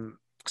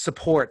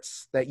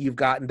supports that you've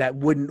gotten that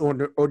wouldn't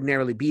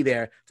ordinarily be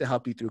there to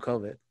help you through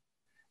COVID.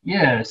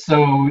 Yeah,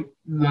 so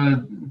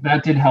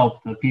that did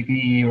help, the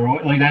PPE,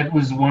 or like that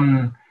was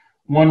one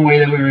way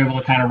that we were able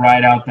to kind of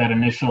ride out that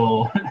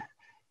initial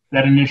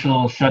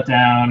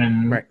shutdown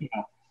and Right.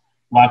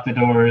 Lock the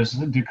doors,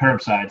 do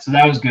curbside. So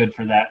that was good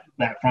for that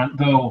front.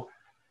 Though,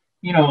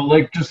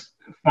 like just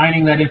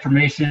finding that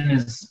information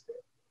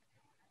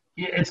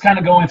it's kind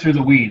of going through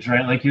the weeds,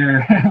 right? Like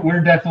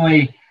we're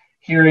definitely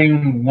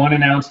hearing one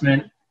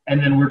announcement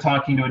and then we're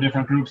talking to a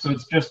different group. So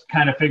it's just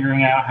kind of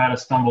figuring out how to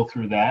stumble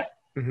through that.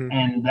 Mm-hmm.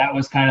 And that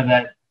was kind of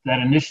that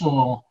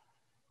initial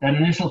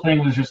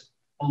thing was just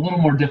a little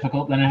more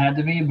difficult than it had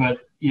to be, but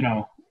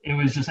it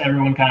was just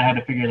everyone kind of had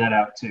to figure that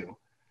out too.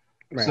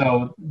 Right.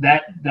 So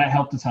that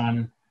helped a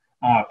ton.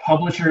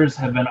 Publishers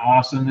have been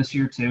awesome this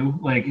year too.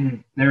 Like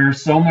there are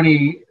so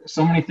many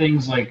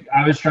things. Like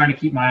I was trying to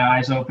keep my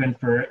eyes open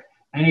for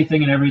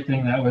anything and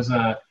everything that was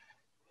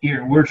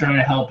here. We're trying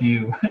to help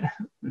you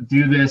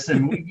do this,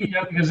 and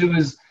because it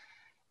was.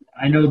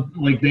 I know,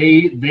 like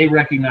they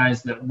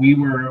recognized that we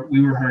were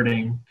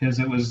hurting because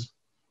it was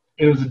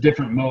a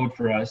different mode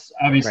for us.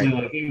 Obviously,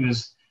 right. Like it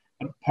was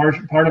a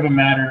part of a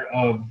matter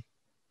of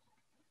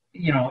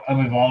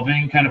of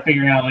evolving, kind of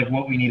figuring out like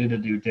what we needed to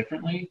do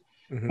differently.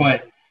 Mm-hmm.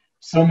 But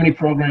so many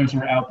programs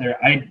were out there.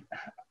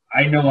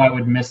 I know I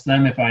would miss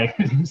them if I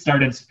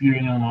started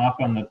spewing them off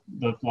on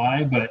the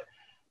fly. But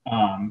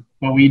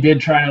we did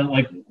try to,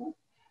 like,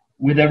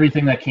 with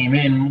everything that came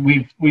in,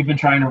 we've been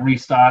trying to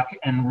restock,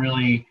 and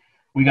really.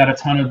 We got a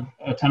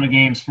ton of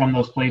games from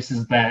those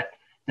places that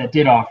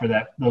did offer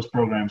those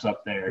programs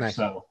up there. Nice.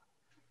 So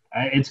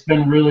it's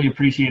been really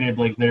appreciated.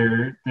 Like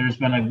there's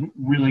been a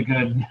really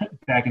good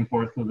back and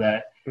forth with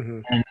that.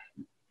 Mm-hmm. And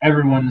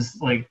everyone's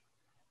like,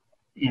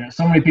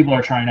 so many people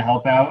are trying to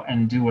help out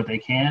and do what they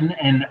can.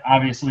 And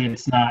obviously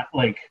it's not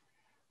like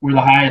we're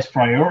the highest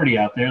priority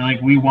out there. Like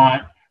we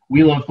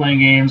love playing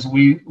games.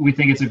 We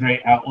think it's a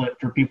great outlet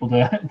for people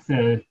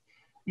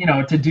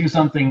to do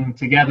something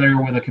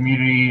together with a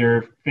community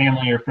or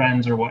family or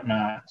friends or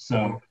whatnot.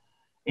 So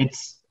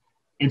it's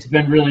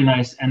been really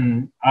nice.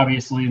 And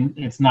obviously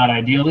it's not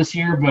ideal this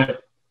year,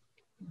 but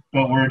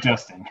we're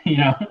adjusting,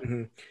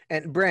 Mm-hmm.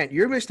 And Brandt,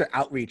 you're Mr.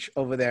 Outreach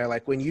over there.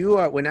 Like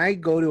when I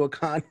go to a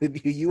con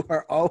with you, you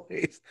are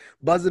always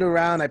buzzing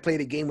around. I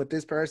played a game with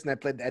this person.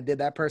 I did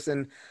that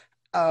person.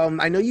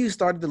 I know you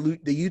started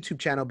the YouTube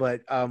channel,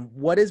 but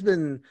what has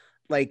been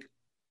like,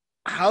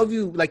 how have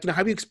you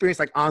experienced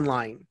like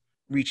online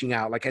reaching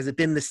out? Like, has it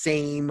been the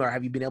same, or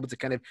have you been able to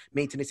kind of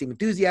maintain the same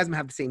enthusiasm,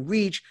 have the same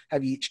reach?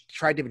 Have you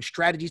tried different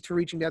strategies for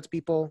reaching out to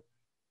people?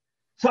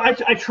 So I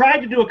tried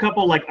to do a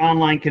couple like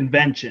online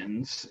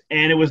conventions,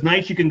 and it was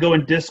nice. You can go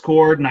in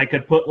Discord, and I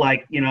could put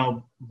like,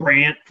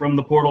 Brandt from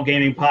the Portal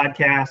Gaming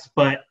podcast,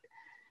 but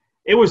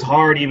it was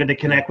hard even to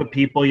connect with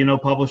people.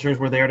 Publishers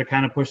were there to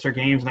kind of push their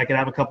games, and I could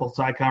have a couple of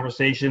side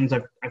conversations.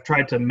 I've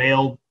tried to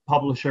mail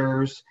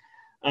publishers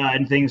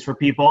and things for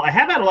people. I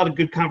have had a lot of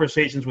good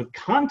conversations with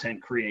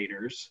content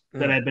creators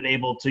that I've been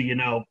able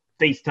to,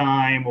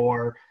 FaceTime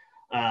or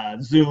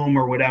Zoom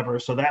or whatever.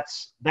 So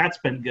that's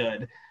been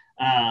good.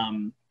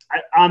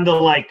 On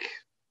the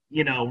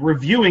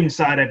reviewing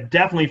side, I've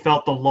definitely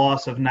felt the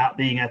loss of not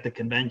being at the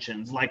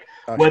conventions, like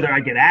whether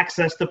I get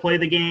access to play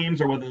the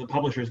games or whether the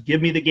publishers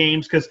give me the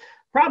games, because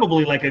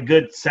probably like a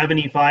good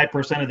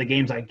 75% of the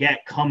games I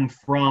get come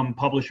from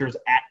publishers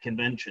at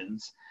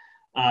conventions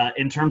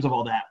in terms of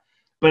all that.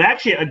 But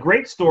actually, a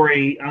great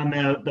story on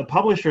the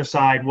publisher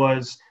side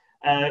was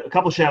a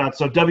couple shout outs.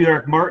 So W.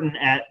 Eric Martin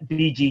at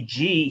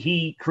BGG,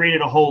 he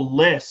created a whole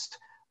list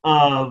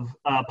of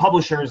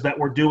publishers that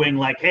were doing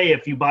like, hey,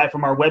 if you buy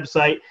from our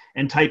website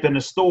and type in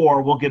a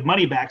store, we'll give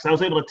money back. So I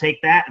was able to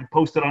take that and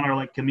post it on our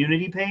like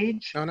community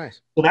page. Oh,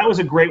 nice. So that was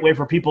a great way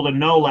for people to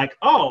know, like,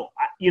 oh,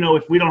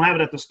 if we don't have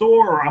it at the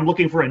store, or I'm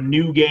looking for a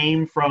new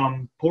game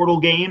from Portal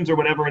Games or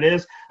whatever it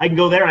is, I can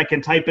go there. I can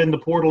type in the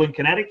Portal in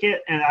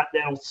Connecticut, and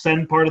it'll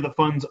send part of the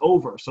funds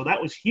over. So that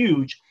was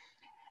huge.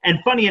 And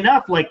funny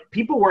enough, like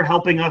people were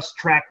helping us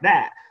track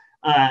that.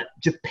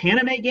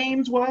 Japanime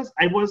Games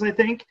I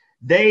think.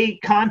 They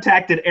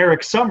contacted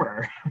Eric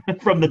Summer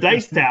from the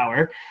Dice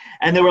Tower,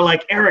 and they were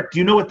like, Eric, do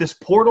you know what this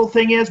Portal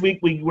thing is?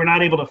 We were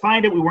not able to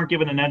find it. We weren't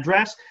given an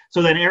address.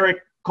 So then Eric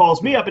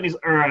calls me up, and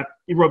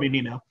he wrote me an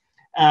email.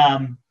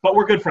 But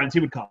we're good friends.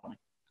 He would call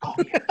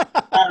me.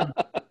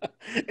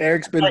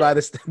 Eric's been by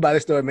the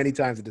store many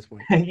times at this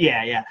point.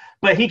 Yeah.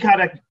 But he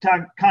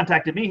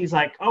contacted me. He's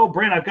like, oh,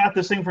 Brent, I've got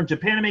this thing from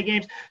Japanime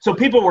Games. So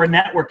people were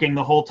networking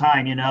the whole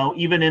time,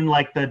 even in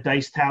like the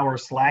Dice Tower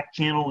Slack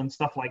channel and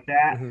stuff like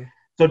that. Mm-hmm.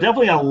 So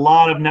definitely a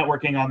lot of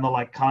networking on the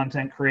like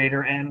content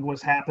creator end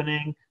was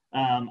happening.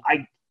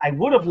 I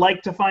would have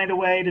liked to find a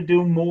way to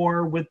do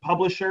more with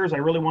publishers. I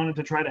really wanted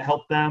to try to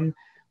help them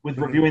with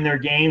reviewing their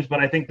games, but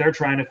I think they're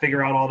trying to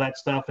figure out all that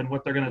stuff and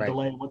what they're going to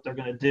delay and what they're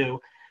going to do.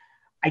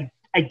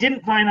 I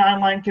didn't find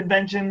online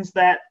conventions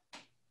that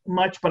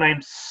much, but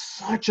I'm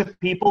such a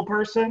people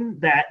person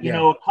that, you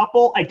know,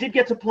 I did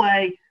get to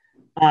play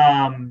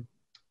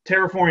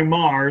Terraforming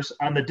Mars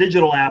on the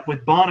digital app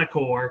with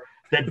Bonacore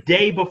the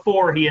day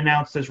before he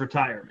announced his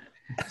retirement.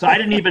 So I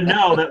didn't even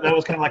know that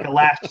was kind of like a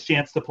last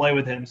chance to play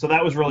with him. So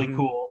that was really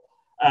cool,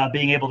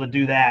 being able to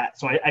do that.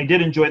 So I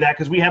did enjoy that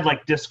because we had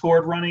like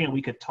Discord running and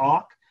we could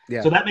talk.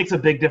 Yeah. So that makes a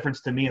big difference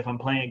to me if I'm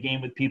playing a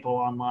game with people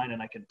online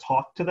and I can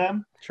talk to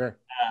them. Sure.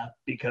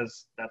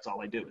 Because that's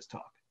all I do is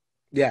talk.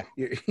 Yeah.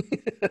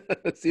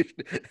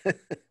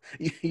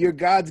 You're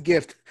God's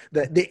gift.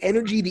 The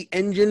energy, the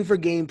engine for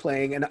game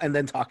playing and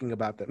then talking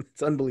about them.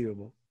 It's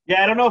unbelievable.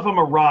 Yeah, I don't know if I'm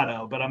a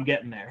Rado, but I'm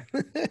getting there.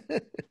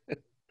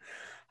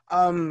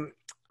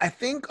 I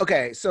think,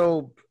 okay,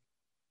 so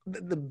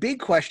the big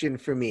question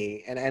for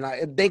me, and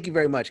I thank you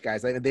very much,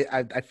 guys.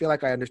 I feel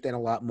like I understand a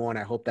lot more, and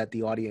I hope that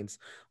the audience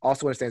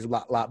also understands a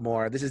lot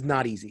more. This is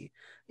not easy.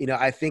 You know,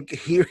 I think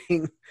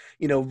hearing,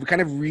 you know,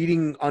 kind of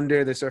reading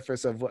under the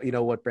surface of what, you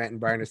know, what Brandt and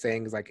Bryan are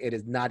saying is like, it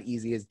is not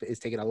easy. It's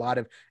taking a lot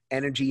of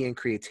energy and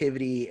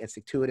creativity and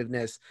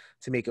stick-to-itiveness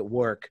to make it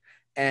work.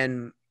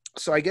 And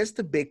so I guess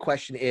the big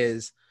question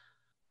is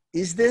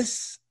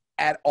this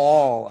at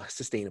all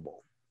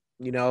sustainable?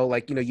 You know,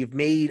 like, you know, you've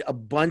made a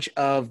bunch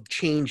of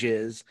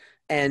changes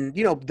and,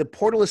 you know, the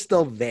portal is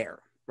still there,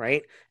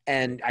 right?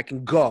 And I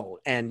can go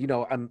and, you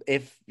know,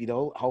 if, you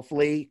know,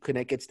 hopefully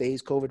Connecticut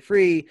stays COVID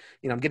free,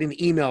 you know, I'm getting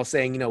the email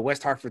saying, you know,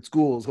 West Hartford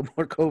schools,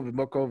 more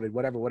COVID,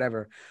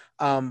 whatever.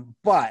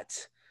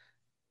 But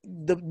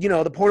you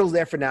know, the portal's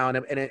there for now.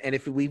 And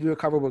if we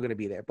recover, we're going to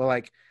be there. But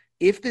like,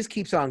 if this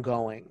keeps on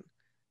going,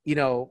 you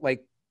know,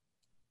 like,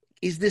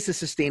 is this a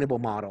sustainable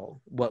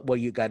model? What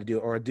you got to do,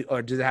 or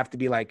does it have to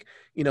be like,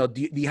 you know,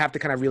 do you have to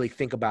kind of really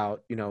think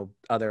about, you know,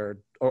 other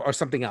or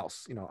something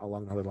else, you know,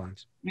 along other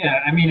lines?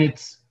 Yeah, I mean,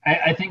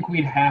 I think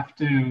we'd have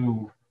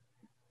to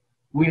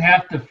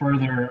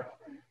further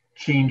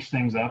change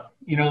things up.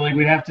 You know, like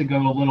we'd have to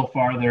go a little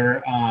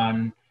farther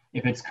on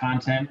if it's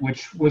content,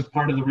 which was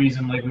part of the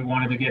reason like we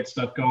wanted to get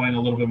stuff going a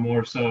little bit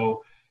more.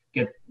 So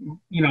get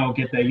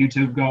that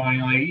YouTube going,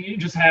 like you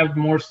just have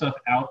more stuff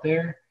out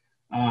there.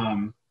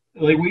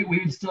 Like we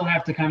would still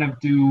have to kind of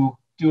do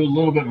a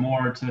little bit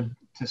more to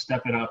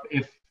step it up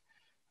if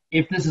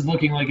this is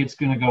looking like it's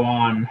going to go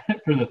on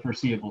for the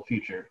foreseeable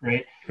future,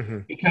 right? Mm-hmm.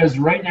 Because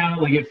right now,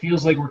 like it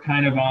feels like we're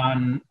kind of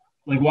on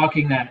like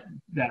walking that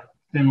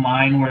thin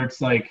line where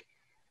it's like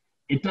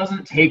it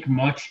doesn't take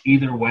much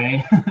either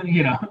way,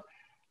 you know,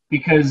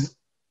 because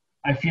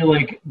I feel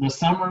like the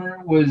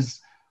summer was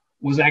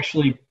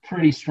actually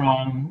pretty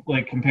strong,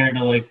 like compared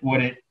to like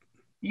what it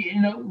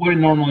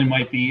normally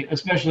might be,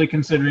 especially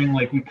considering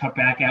like we cut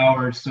back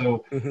hours.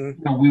 So, you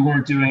know, we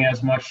weren't doing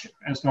as much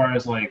as far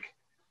as like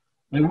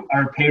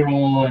our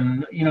payroll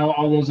and, you know,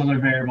 all those other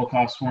variable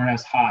costs weren't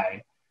as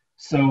high.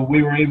 So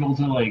we were able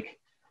to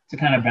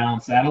kind of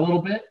balance that a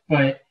little bit,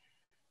 but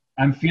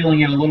I'm feeling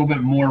it a little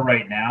bit more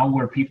right now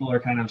where people are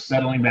kind of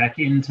settling back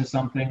into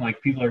something,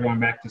 like people are going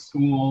back to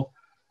school.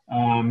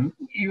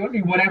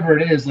 Whatever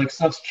it is, like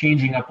stuff's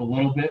changing up a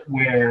little bit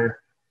where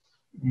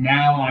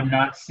now I'm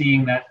not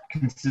seeing that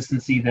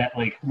consistency that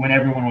like when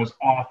everyone was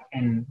off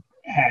and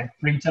had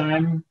free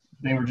time,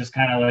 they were just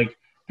kind of like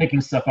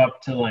picking stuff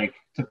up to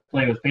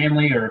play with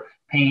family or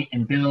paint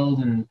and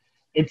build. And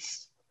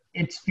it's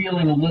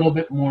feeling a little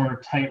bit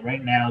more tight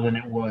right now than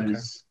it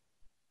was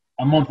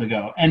a month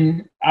ago.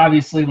 And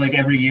obviously like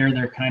every year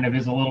there kind of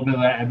is a little bit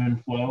of that ebb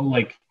and flow.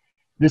 Like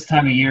this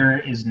time of year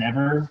is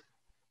never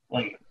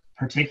like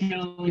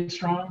particularly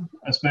strong,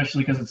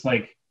 especially because it's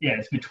like, yeah,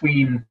 it's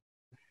between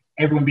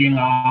everyone being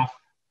off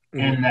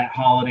and that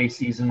holiday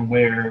season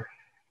where,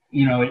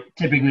 you know, it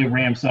typically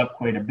ramps up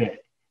quite a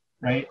bit,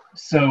 right?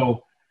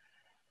 So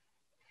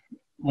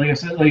like I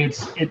said, like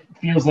it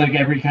feels like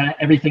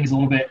everything's a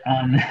little bit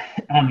on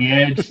the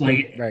edge,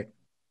 like right.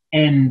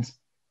 And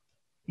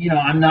you know,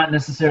 I'm not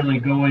necessarily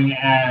going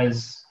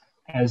as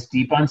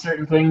deep on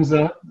certain things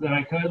that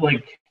I could.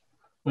 Like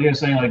I was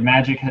saying, like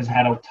Magic has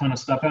had a ton of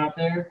stuff out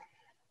there,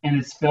 and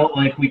it's felt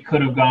like we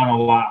could have gone a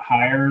lot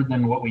higher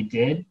than what we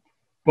did.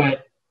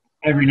 But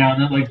every now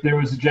and then, like there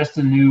was just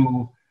a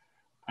new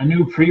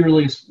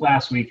pre-release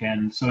last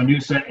weekend, so a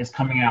new set is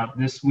coming out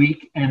this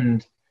week,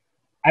 and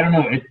I don't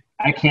know,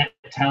 I can't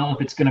tell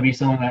if it's going to be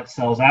something that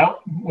sells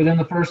out within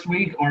the first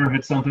week or if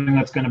it's something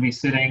that's going to be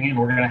sitting and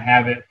we're going to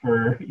have it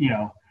for, you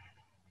know,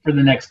 for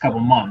the next couple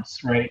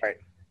months, right? Right.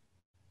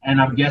 And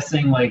I'm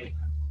guessing it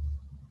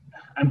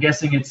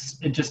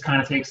just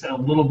kind of takes a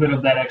little bit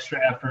of that extra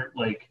effort.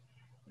 Like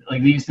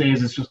these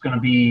days, it's just going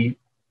to be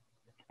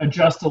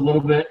adjust a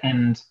little bit,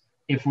 and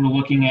if we're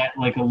looking at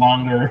like a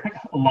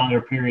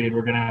longer period,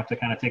 we're going to have to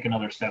kind of take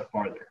another step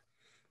farther.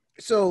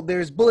 So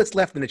there's bullets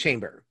left in the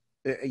chamber,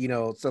 you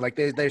know. So like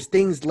there's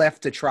things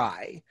left to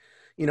try.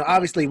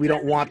 obviously we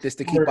don't want this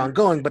to keep on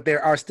going, but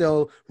there are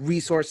still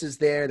resources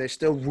there. There's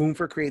still room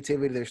for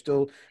creativity. There's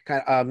still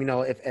kind of,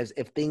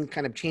 if things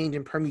kind of change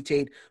and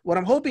permutate, what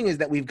I'm hoping is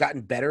that we've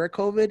gotten better at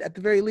COVID at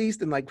the very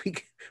least. And like,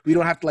 we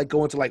don't have to like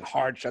go into like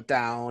hard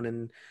shutdown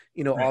and,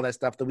 all that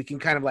stuff, that we can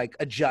kind of like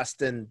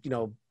adjust and,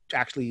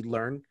 actually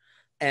learn.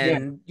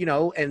 And,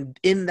 and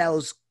in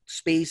those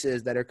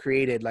spaces that are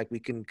created, like we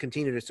can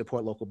continue to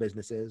support local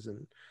businesses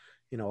and,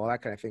 all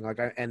that kind of thing.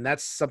 And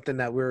that's something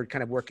that we're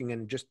kind of working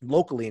in just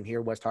locally in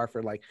here, West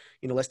Hartford. Like,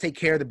 let's take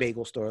care of the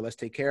bagel store. Let's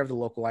take care of the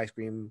local ice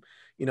cream,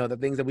 the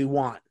things that we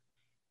want,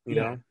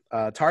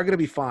 Target will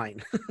be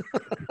fine.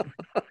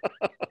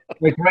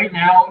 Like right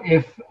now,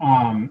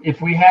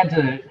 if we had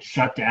to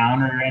shut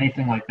down or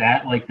anything like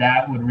that would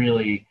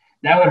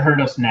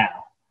hurt us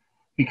now,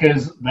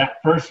 because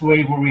that first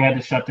wave where we had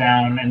to shut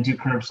down and do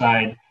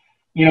curbside,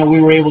 we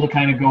were able to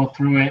kind of go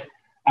through it,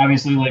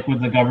 obviously, like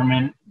with the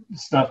government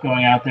stuff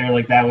going out there,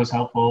 like that was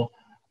helpful.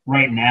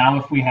 Right now,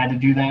 if we had to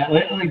do that,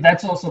 like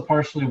that's also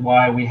partially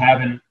why we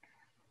haven't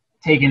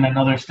taken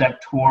another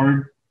step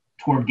toward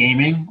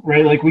gaming,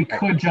 right? Like we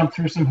could jump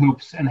through some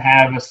hoops and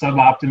have a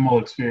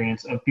suboptimal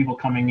experience of people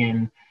coming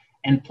in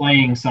and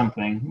playing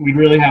something. We'd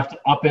really have to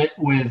up it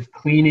with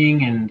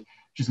cleaning and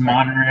just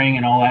monitoring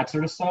and all that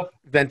sort of stuff.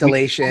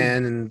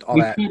 Ventilation and all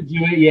that. We could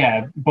do it,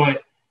 yeah.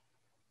 But,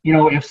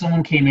 if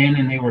someone came in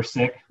and they were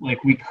sick,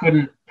 like we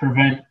couldn't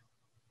prevent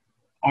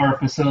our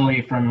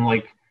facility from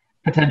like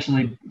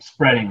potentially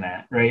spreading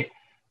that, right?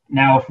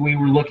 Now, if we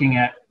were looking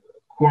at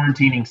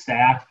quarantining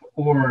staff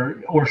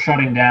or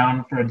shutting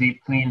down for a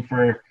deep clean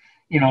for,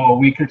 a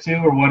week or two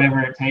or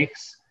whatever it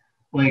takes,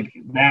 like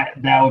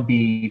that would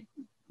be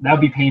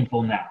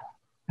painful now.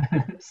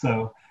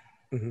 So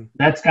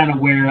that's kind of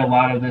where a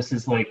lot of this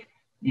is like,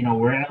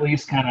 we're at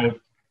least kind of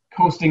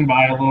coasting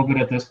by a little bit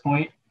at this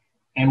point,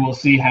 and we'll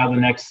see how the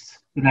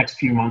next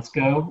few months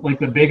go. Like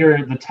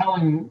the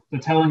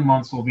telling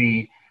months will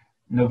be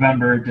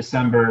November,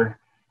 December,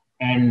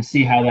 and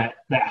see how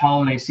that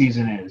holiday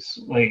season is.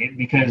 Like,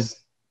 because,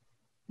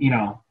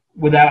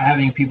 without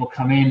having people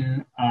come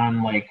in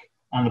on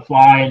the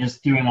fly and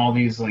just doing all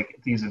these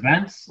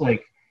events,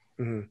 like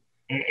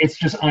it's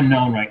just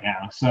unknown right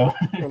now. So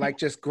or like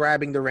just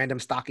grabbing the random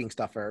stocking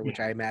stuffer, which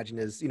I imagine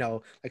is,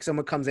 like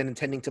someone comes in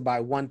intending to buy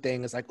one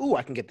thing. It's like, oh,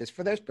 I can get this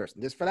for this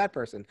person, this for that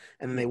person.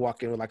 And then they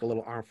walk in with like a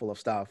little armful of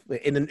stuff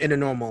in a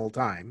normal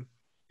time.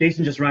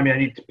 Jason just reminded me I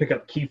need to pick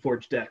up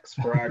Keyforge decks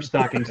for our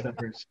stocking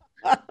stuffers.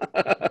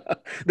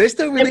 They're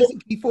still releasing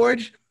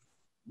Keyforge?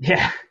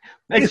 Yeah.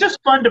 It's just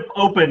fun to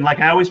open. Like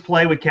I always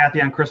play with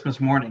Kathy on Christmas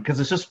morning because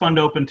it's just fun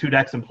to open 2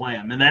 decks and play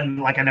them. And then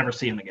like I never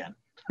see them again.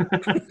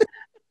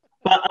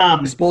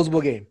 But disposable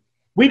game.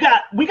 We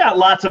got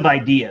lots of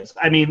ideas.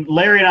 I mean,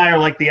 Larry and I are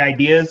like the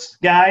ideas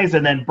guys,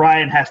 and then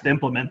Bryan has to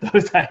implement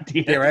those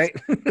ideas. Yeah, right.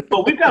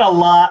 But we've got a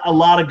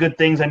lot of good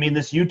things. I mean,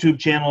 this YouTube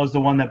channel is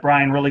the one that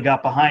Bryan really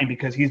got behind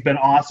because he's been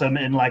awesome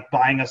in like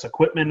buying us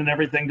equipment and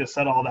everything to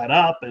set all that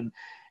up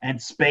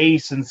and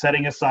space and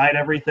setting aside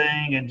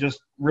everything and just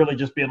really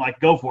just being like,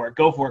 go for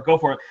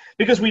it.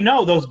 Because we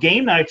know those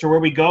game nights are where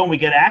we go and we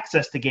get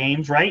access to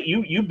games, right?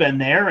 You've been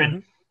there,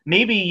 and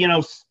maybe,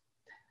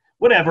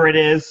 whatever it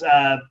is,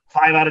 5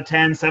 out of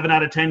 10, 7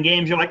 out of 10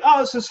 games, you're like,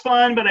 oh, this is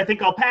fun, but I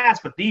think I'll pass.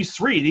 But these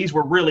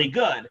were really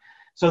good.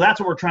 So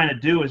that's what we're trying to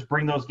do, is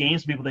bring those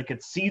games to people that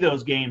could see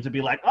those games and be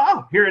like,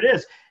 oh, here it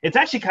is. It's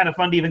actually kind of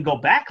fun to even go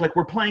back. Like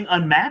we're playing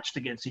Unmatched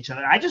against each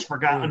other. I just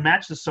forgot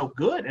Unmatched is so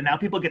good. And now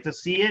people get to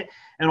see it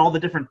and all the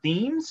different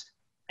themes.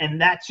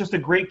 And that's just a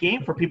great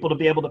game for people to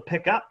be able to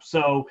pick up.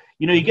 So,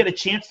 you get a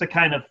chance to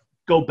kind of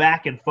go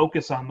back and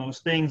focus on those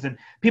things. And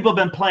people have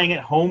been playing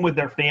at home with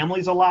their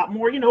families a lot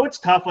more. It's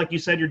tough. Like you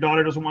said, your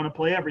daughter doesn't want to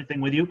play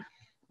everything with you,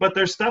 but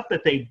there's stuff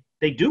that they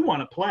do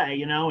want to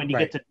play, and you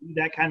get to do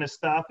that kind of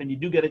stuff. And you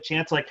do get a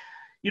chance. Like,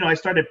 I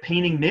started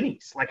painting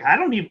minis. Like, I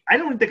don't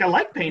even think I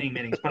like painting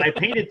minis, but I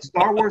painted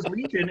Star Wars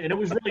Legion and it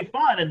was really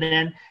fun. And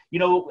then,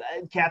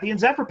 Kathy and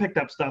Zephyr picked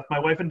up stuff, my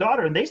wife and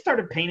daughter, and they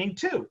started painting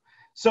too.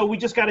 So we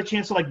just got a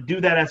chance to like do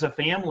that as a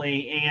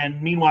family.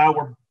 And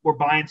meanwhile, we're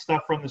buying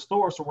stuff from the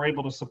store, so we're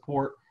able to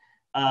support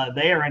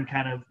there and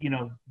kind of,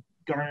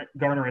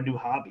 garner a new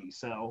hobby.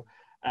 So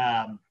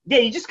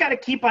you just got to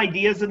keep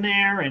ideas in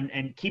there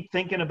and keep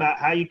thinking about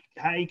how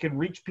you can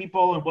reach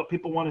people and what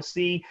people want to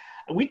see.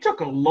 We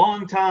took a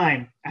long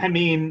time. I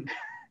mean,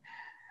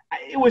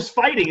 it was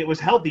fighting. It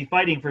was healthy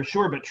fighting for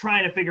sure, but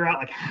trying to figure out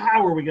like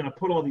how are we going to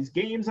put all these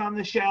games on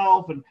the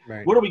shelf and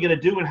what are we going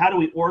to do and how do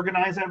we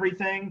organize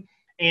everything?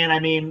 And I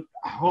mean,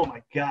 oh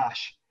my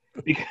gosh,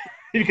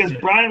 because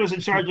Bryan was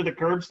in charge of the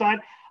curbside.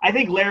 I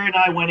think Larry and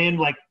I went in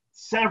like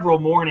several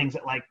mornings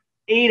at like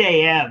 8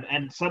 a.m.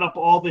 and set up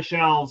all the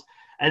shelves.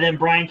 And then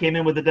Bryan came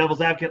in with the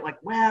devil's advocate, like,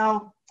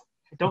 well,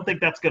 I don't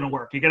think that's going to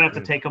work. You're going to have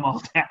to take them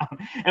all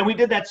down. And we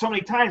did that so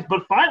many times.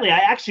 But finally, I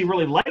actually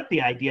really liked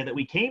the idea that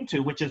we came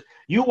to, which is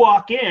you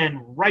walk in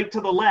right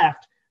to the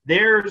left,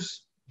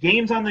 there's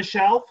games on the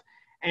shelf.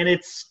 And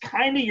it's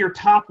kind of your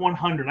top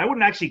 100. I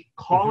wouldn't actually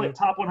call it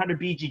top 100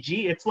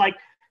 BGG. It's like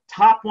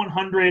top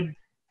 100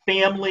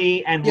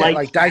 family and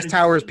like Dice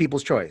Tower is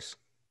people's choice.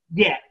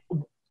 Yeah,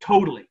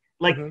 totally.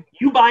 Like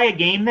you buy a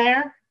game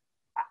there,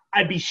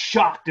 I'd be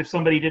shocked if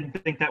somebody didn't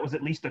think that was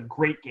at least a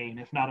great game,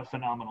 if not a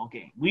phenomenal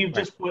game. We've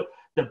just put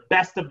the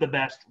best of the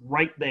best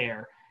right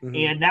there.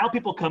 And now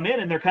people come in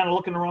and they're kind of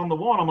looking around the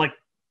wall. And I'm like,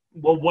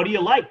 well, what do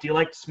you like? Do you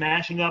like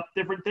smashing up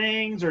different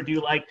things? Or do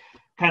you like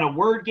kind of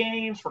word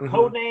games for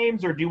code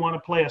names? Or do you want to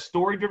play a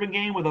story-driven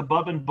game with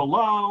above and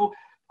below?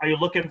 Are you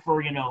looking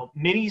for,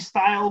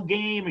 mini-style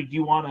game? Or do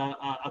you want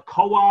a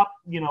co-op,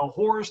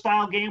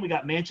 horror-style game? We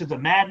got Mansions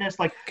of Madness.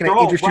 Like, can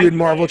I interest you in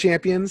Marvel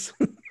Champions?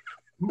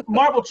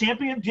 Marvel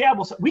Champions, yeah.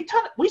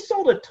 We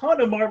sold a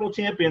ton of Marvel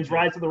Champions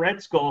Rise of the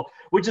Red Skull,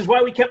 which is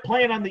why we kept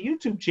playing on the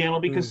YouTube channel,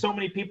 because so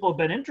many people have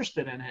been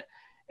interested in it.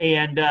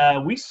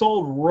 And we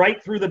sold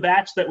right through the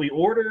batch that we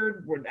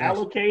ordered, were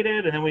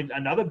allocated, and then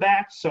another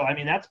batch. So, I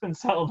mean, that's been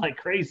selling like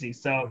crazy.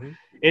 So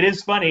it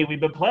is funny. We've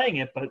been playing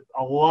it, but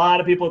a lot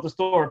of people at the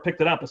store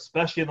picked it up,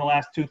 especially in the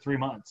last 2-3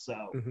 months.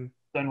 So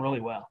done really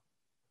well.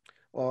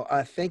 Well,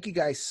 thank you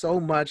guys so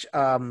much.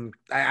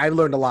 I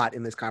learned a lot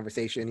in this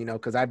conversation,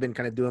 because I've been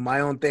kind of doing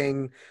my own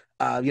thing.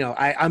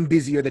 I'm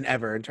busier than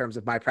ever in terms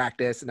of my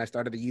practice, and I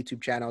started a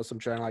YouTube channel, so I'm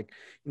trying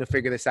to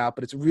figure this out.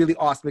 But it's really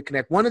awesome to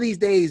connect. One of these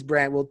days,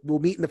 Brandt, we'll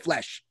meet in the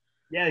flesh.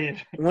 Yeah.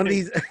 One of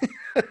these.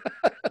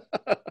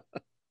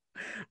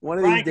 One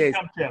of Bryan these days.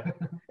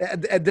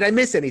 Did I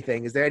miss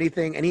anything? Is there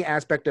any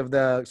aspect of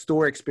the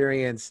store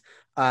experience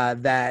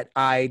that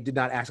I did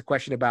not ask a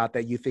question about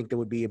that you think that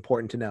would be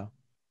important to know?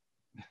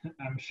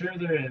 I'm sure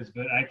there is,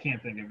 but I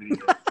can't think of it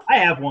either. I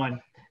have one.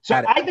 So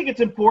I think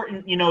it's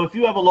important, if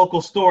you have a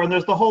local store, and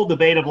there's the whole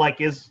debate of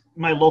is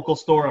my local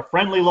store a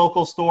friendly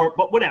local store?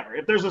 But whatever.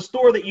 If there's a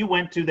store that you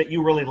went to that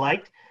you really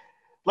liked,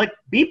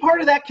 be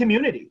part of that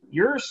community.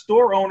 Your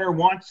store owner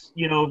wants,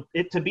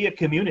 it to be a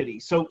community.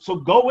 So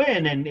go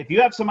in, and if you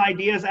have some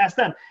ideas, ask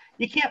them.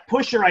 You can't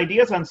push your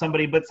ideas on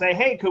somebody, but say,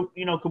 hey, could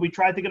we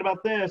try thinking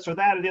about this or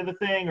that or the other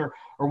thing, or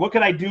what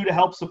could I do to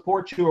help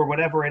support you, or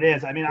whatever it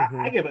is. I mean,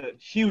 I give a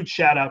huge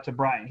shout out to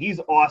Bryan. He's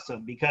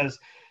awesome because,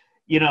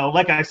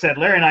 like I said,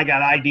 Larry and I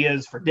got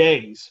ideas for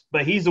days,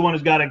 but he's the one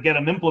who's got to get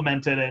them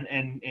implemented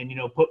and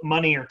put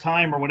money or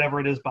time or whatever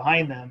it is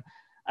behind them.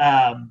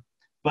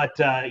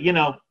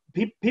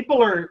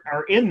 People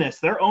are in this.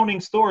 They're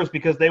owning stores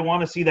because they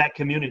want to see that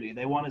community.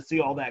 They want to see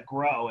all that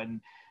grow.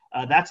 And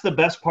that's the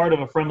best part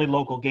of a friendly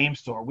local game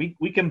store. We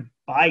can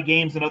buy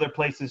games in other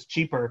places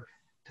cheaper.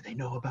 Do they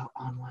know about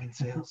online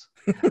sales?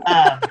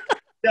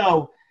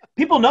 So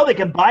people know they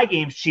can buy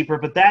games cheaper,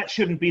 but that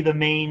shouldn't be the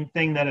main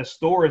thing that a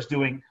store is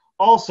doing.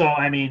 Also,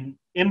 I mean,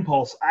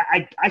 impulse.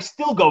 I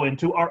still go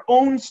into our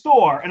own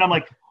store, and I'm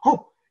like,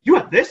 oh, you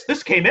have this?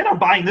 This came in. I'm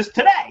buying this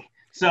today.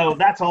 So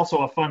that's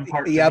also a fun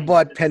part. Yeah, I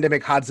bought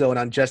Pandemic Hot Zone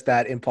on just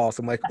that impulse.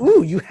 I'm like,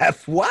 ooh, you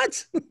have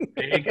what?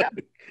 There you go.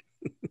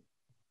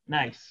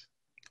 Nice.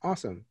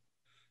 Awesome.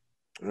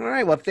 All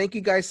right. Well, thank you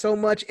guys so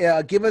much.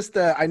 Give us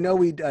I know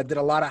we did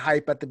a lot of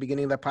hype at the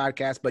beginning of the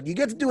podcast, but you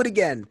get to do it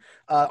again.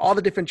 All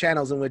the different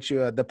channels in which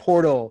the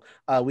portal,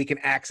 we can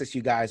access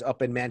you guys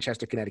up in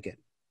Manchester, Connecticut.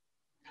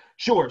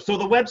 Sure. So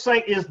the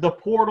website is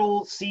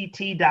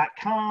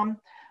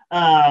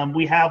theportalct.com.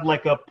 We have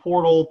a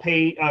portal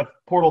page,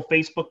 portal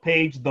Facebook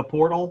page, The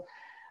Portal.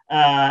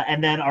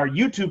 And then our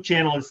YouTube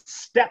channel is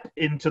Step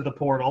Into the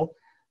Portal.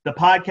 The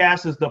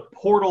podcast is the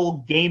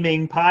Portal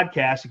Gaming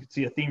Podcast. You can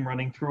see a theme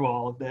running through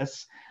all of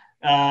this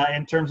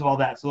in terms of all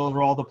that. So those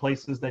are all the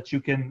places that you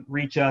can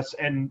reach us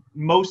and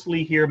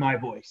mostly hear my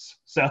voice.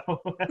 So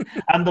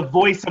I'm the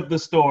voice of the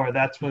store.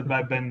 That's what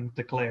I've been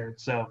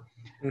declared. So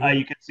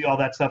you can see all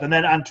that stuff. And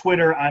then on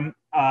Twitter, I'm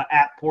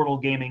at Portal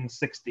Gaming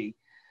 60.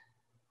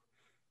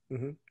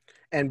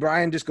 And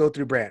Bryan, just go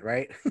through Brandt,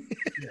 right?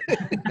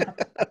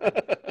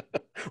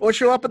 Or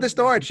show up at the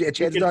store.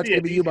 Chances are it's going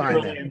to be you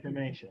behind that.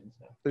 Information.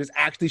 So just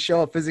actually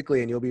show up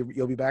physically, and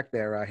you'll be back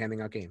there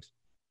handing out games.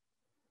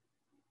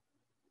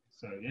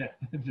 So yeah,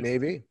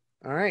 maybe.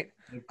 All right.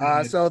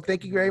 So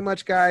thank you very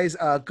much, guys.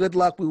 Good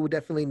luck. We will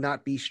definitely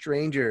not be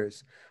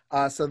strangers.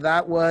 So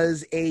that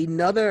was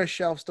another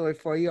shelf story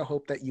for you. I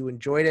hope that you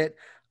enjoyed it.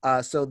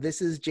 So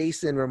this is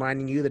Jason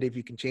reminding you that if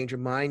you can change your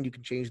mind, you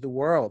can change the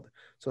world.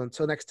 So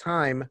until next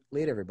time,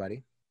 later,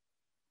 everybody.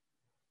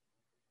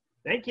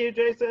 Thank you,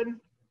 Jason.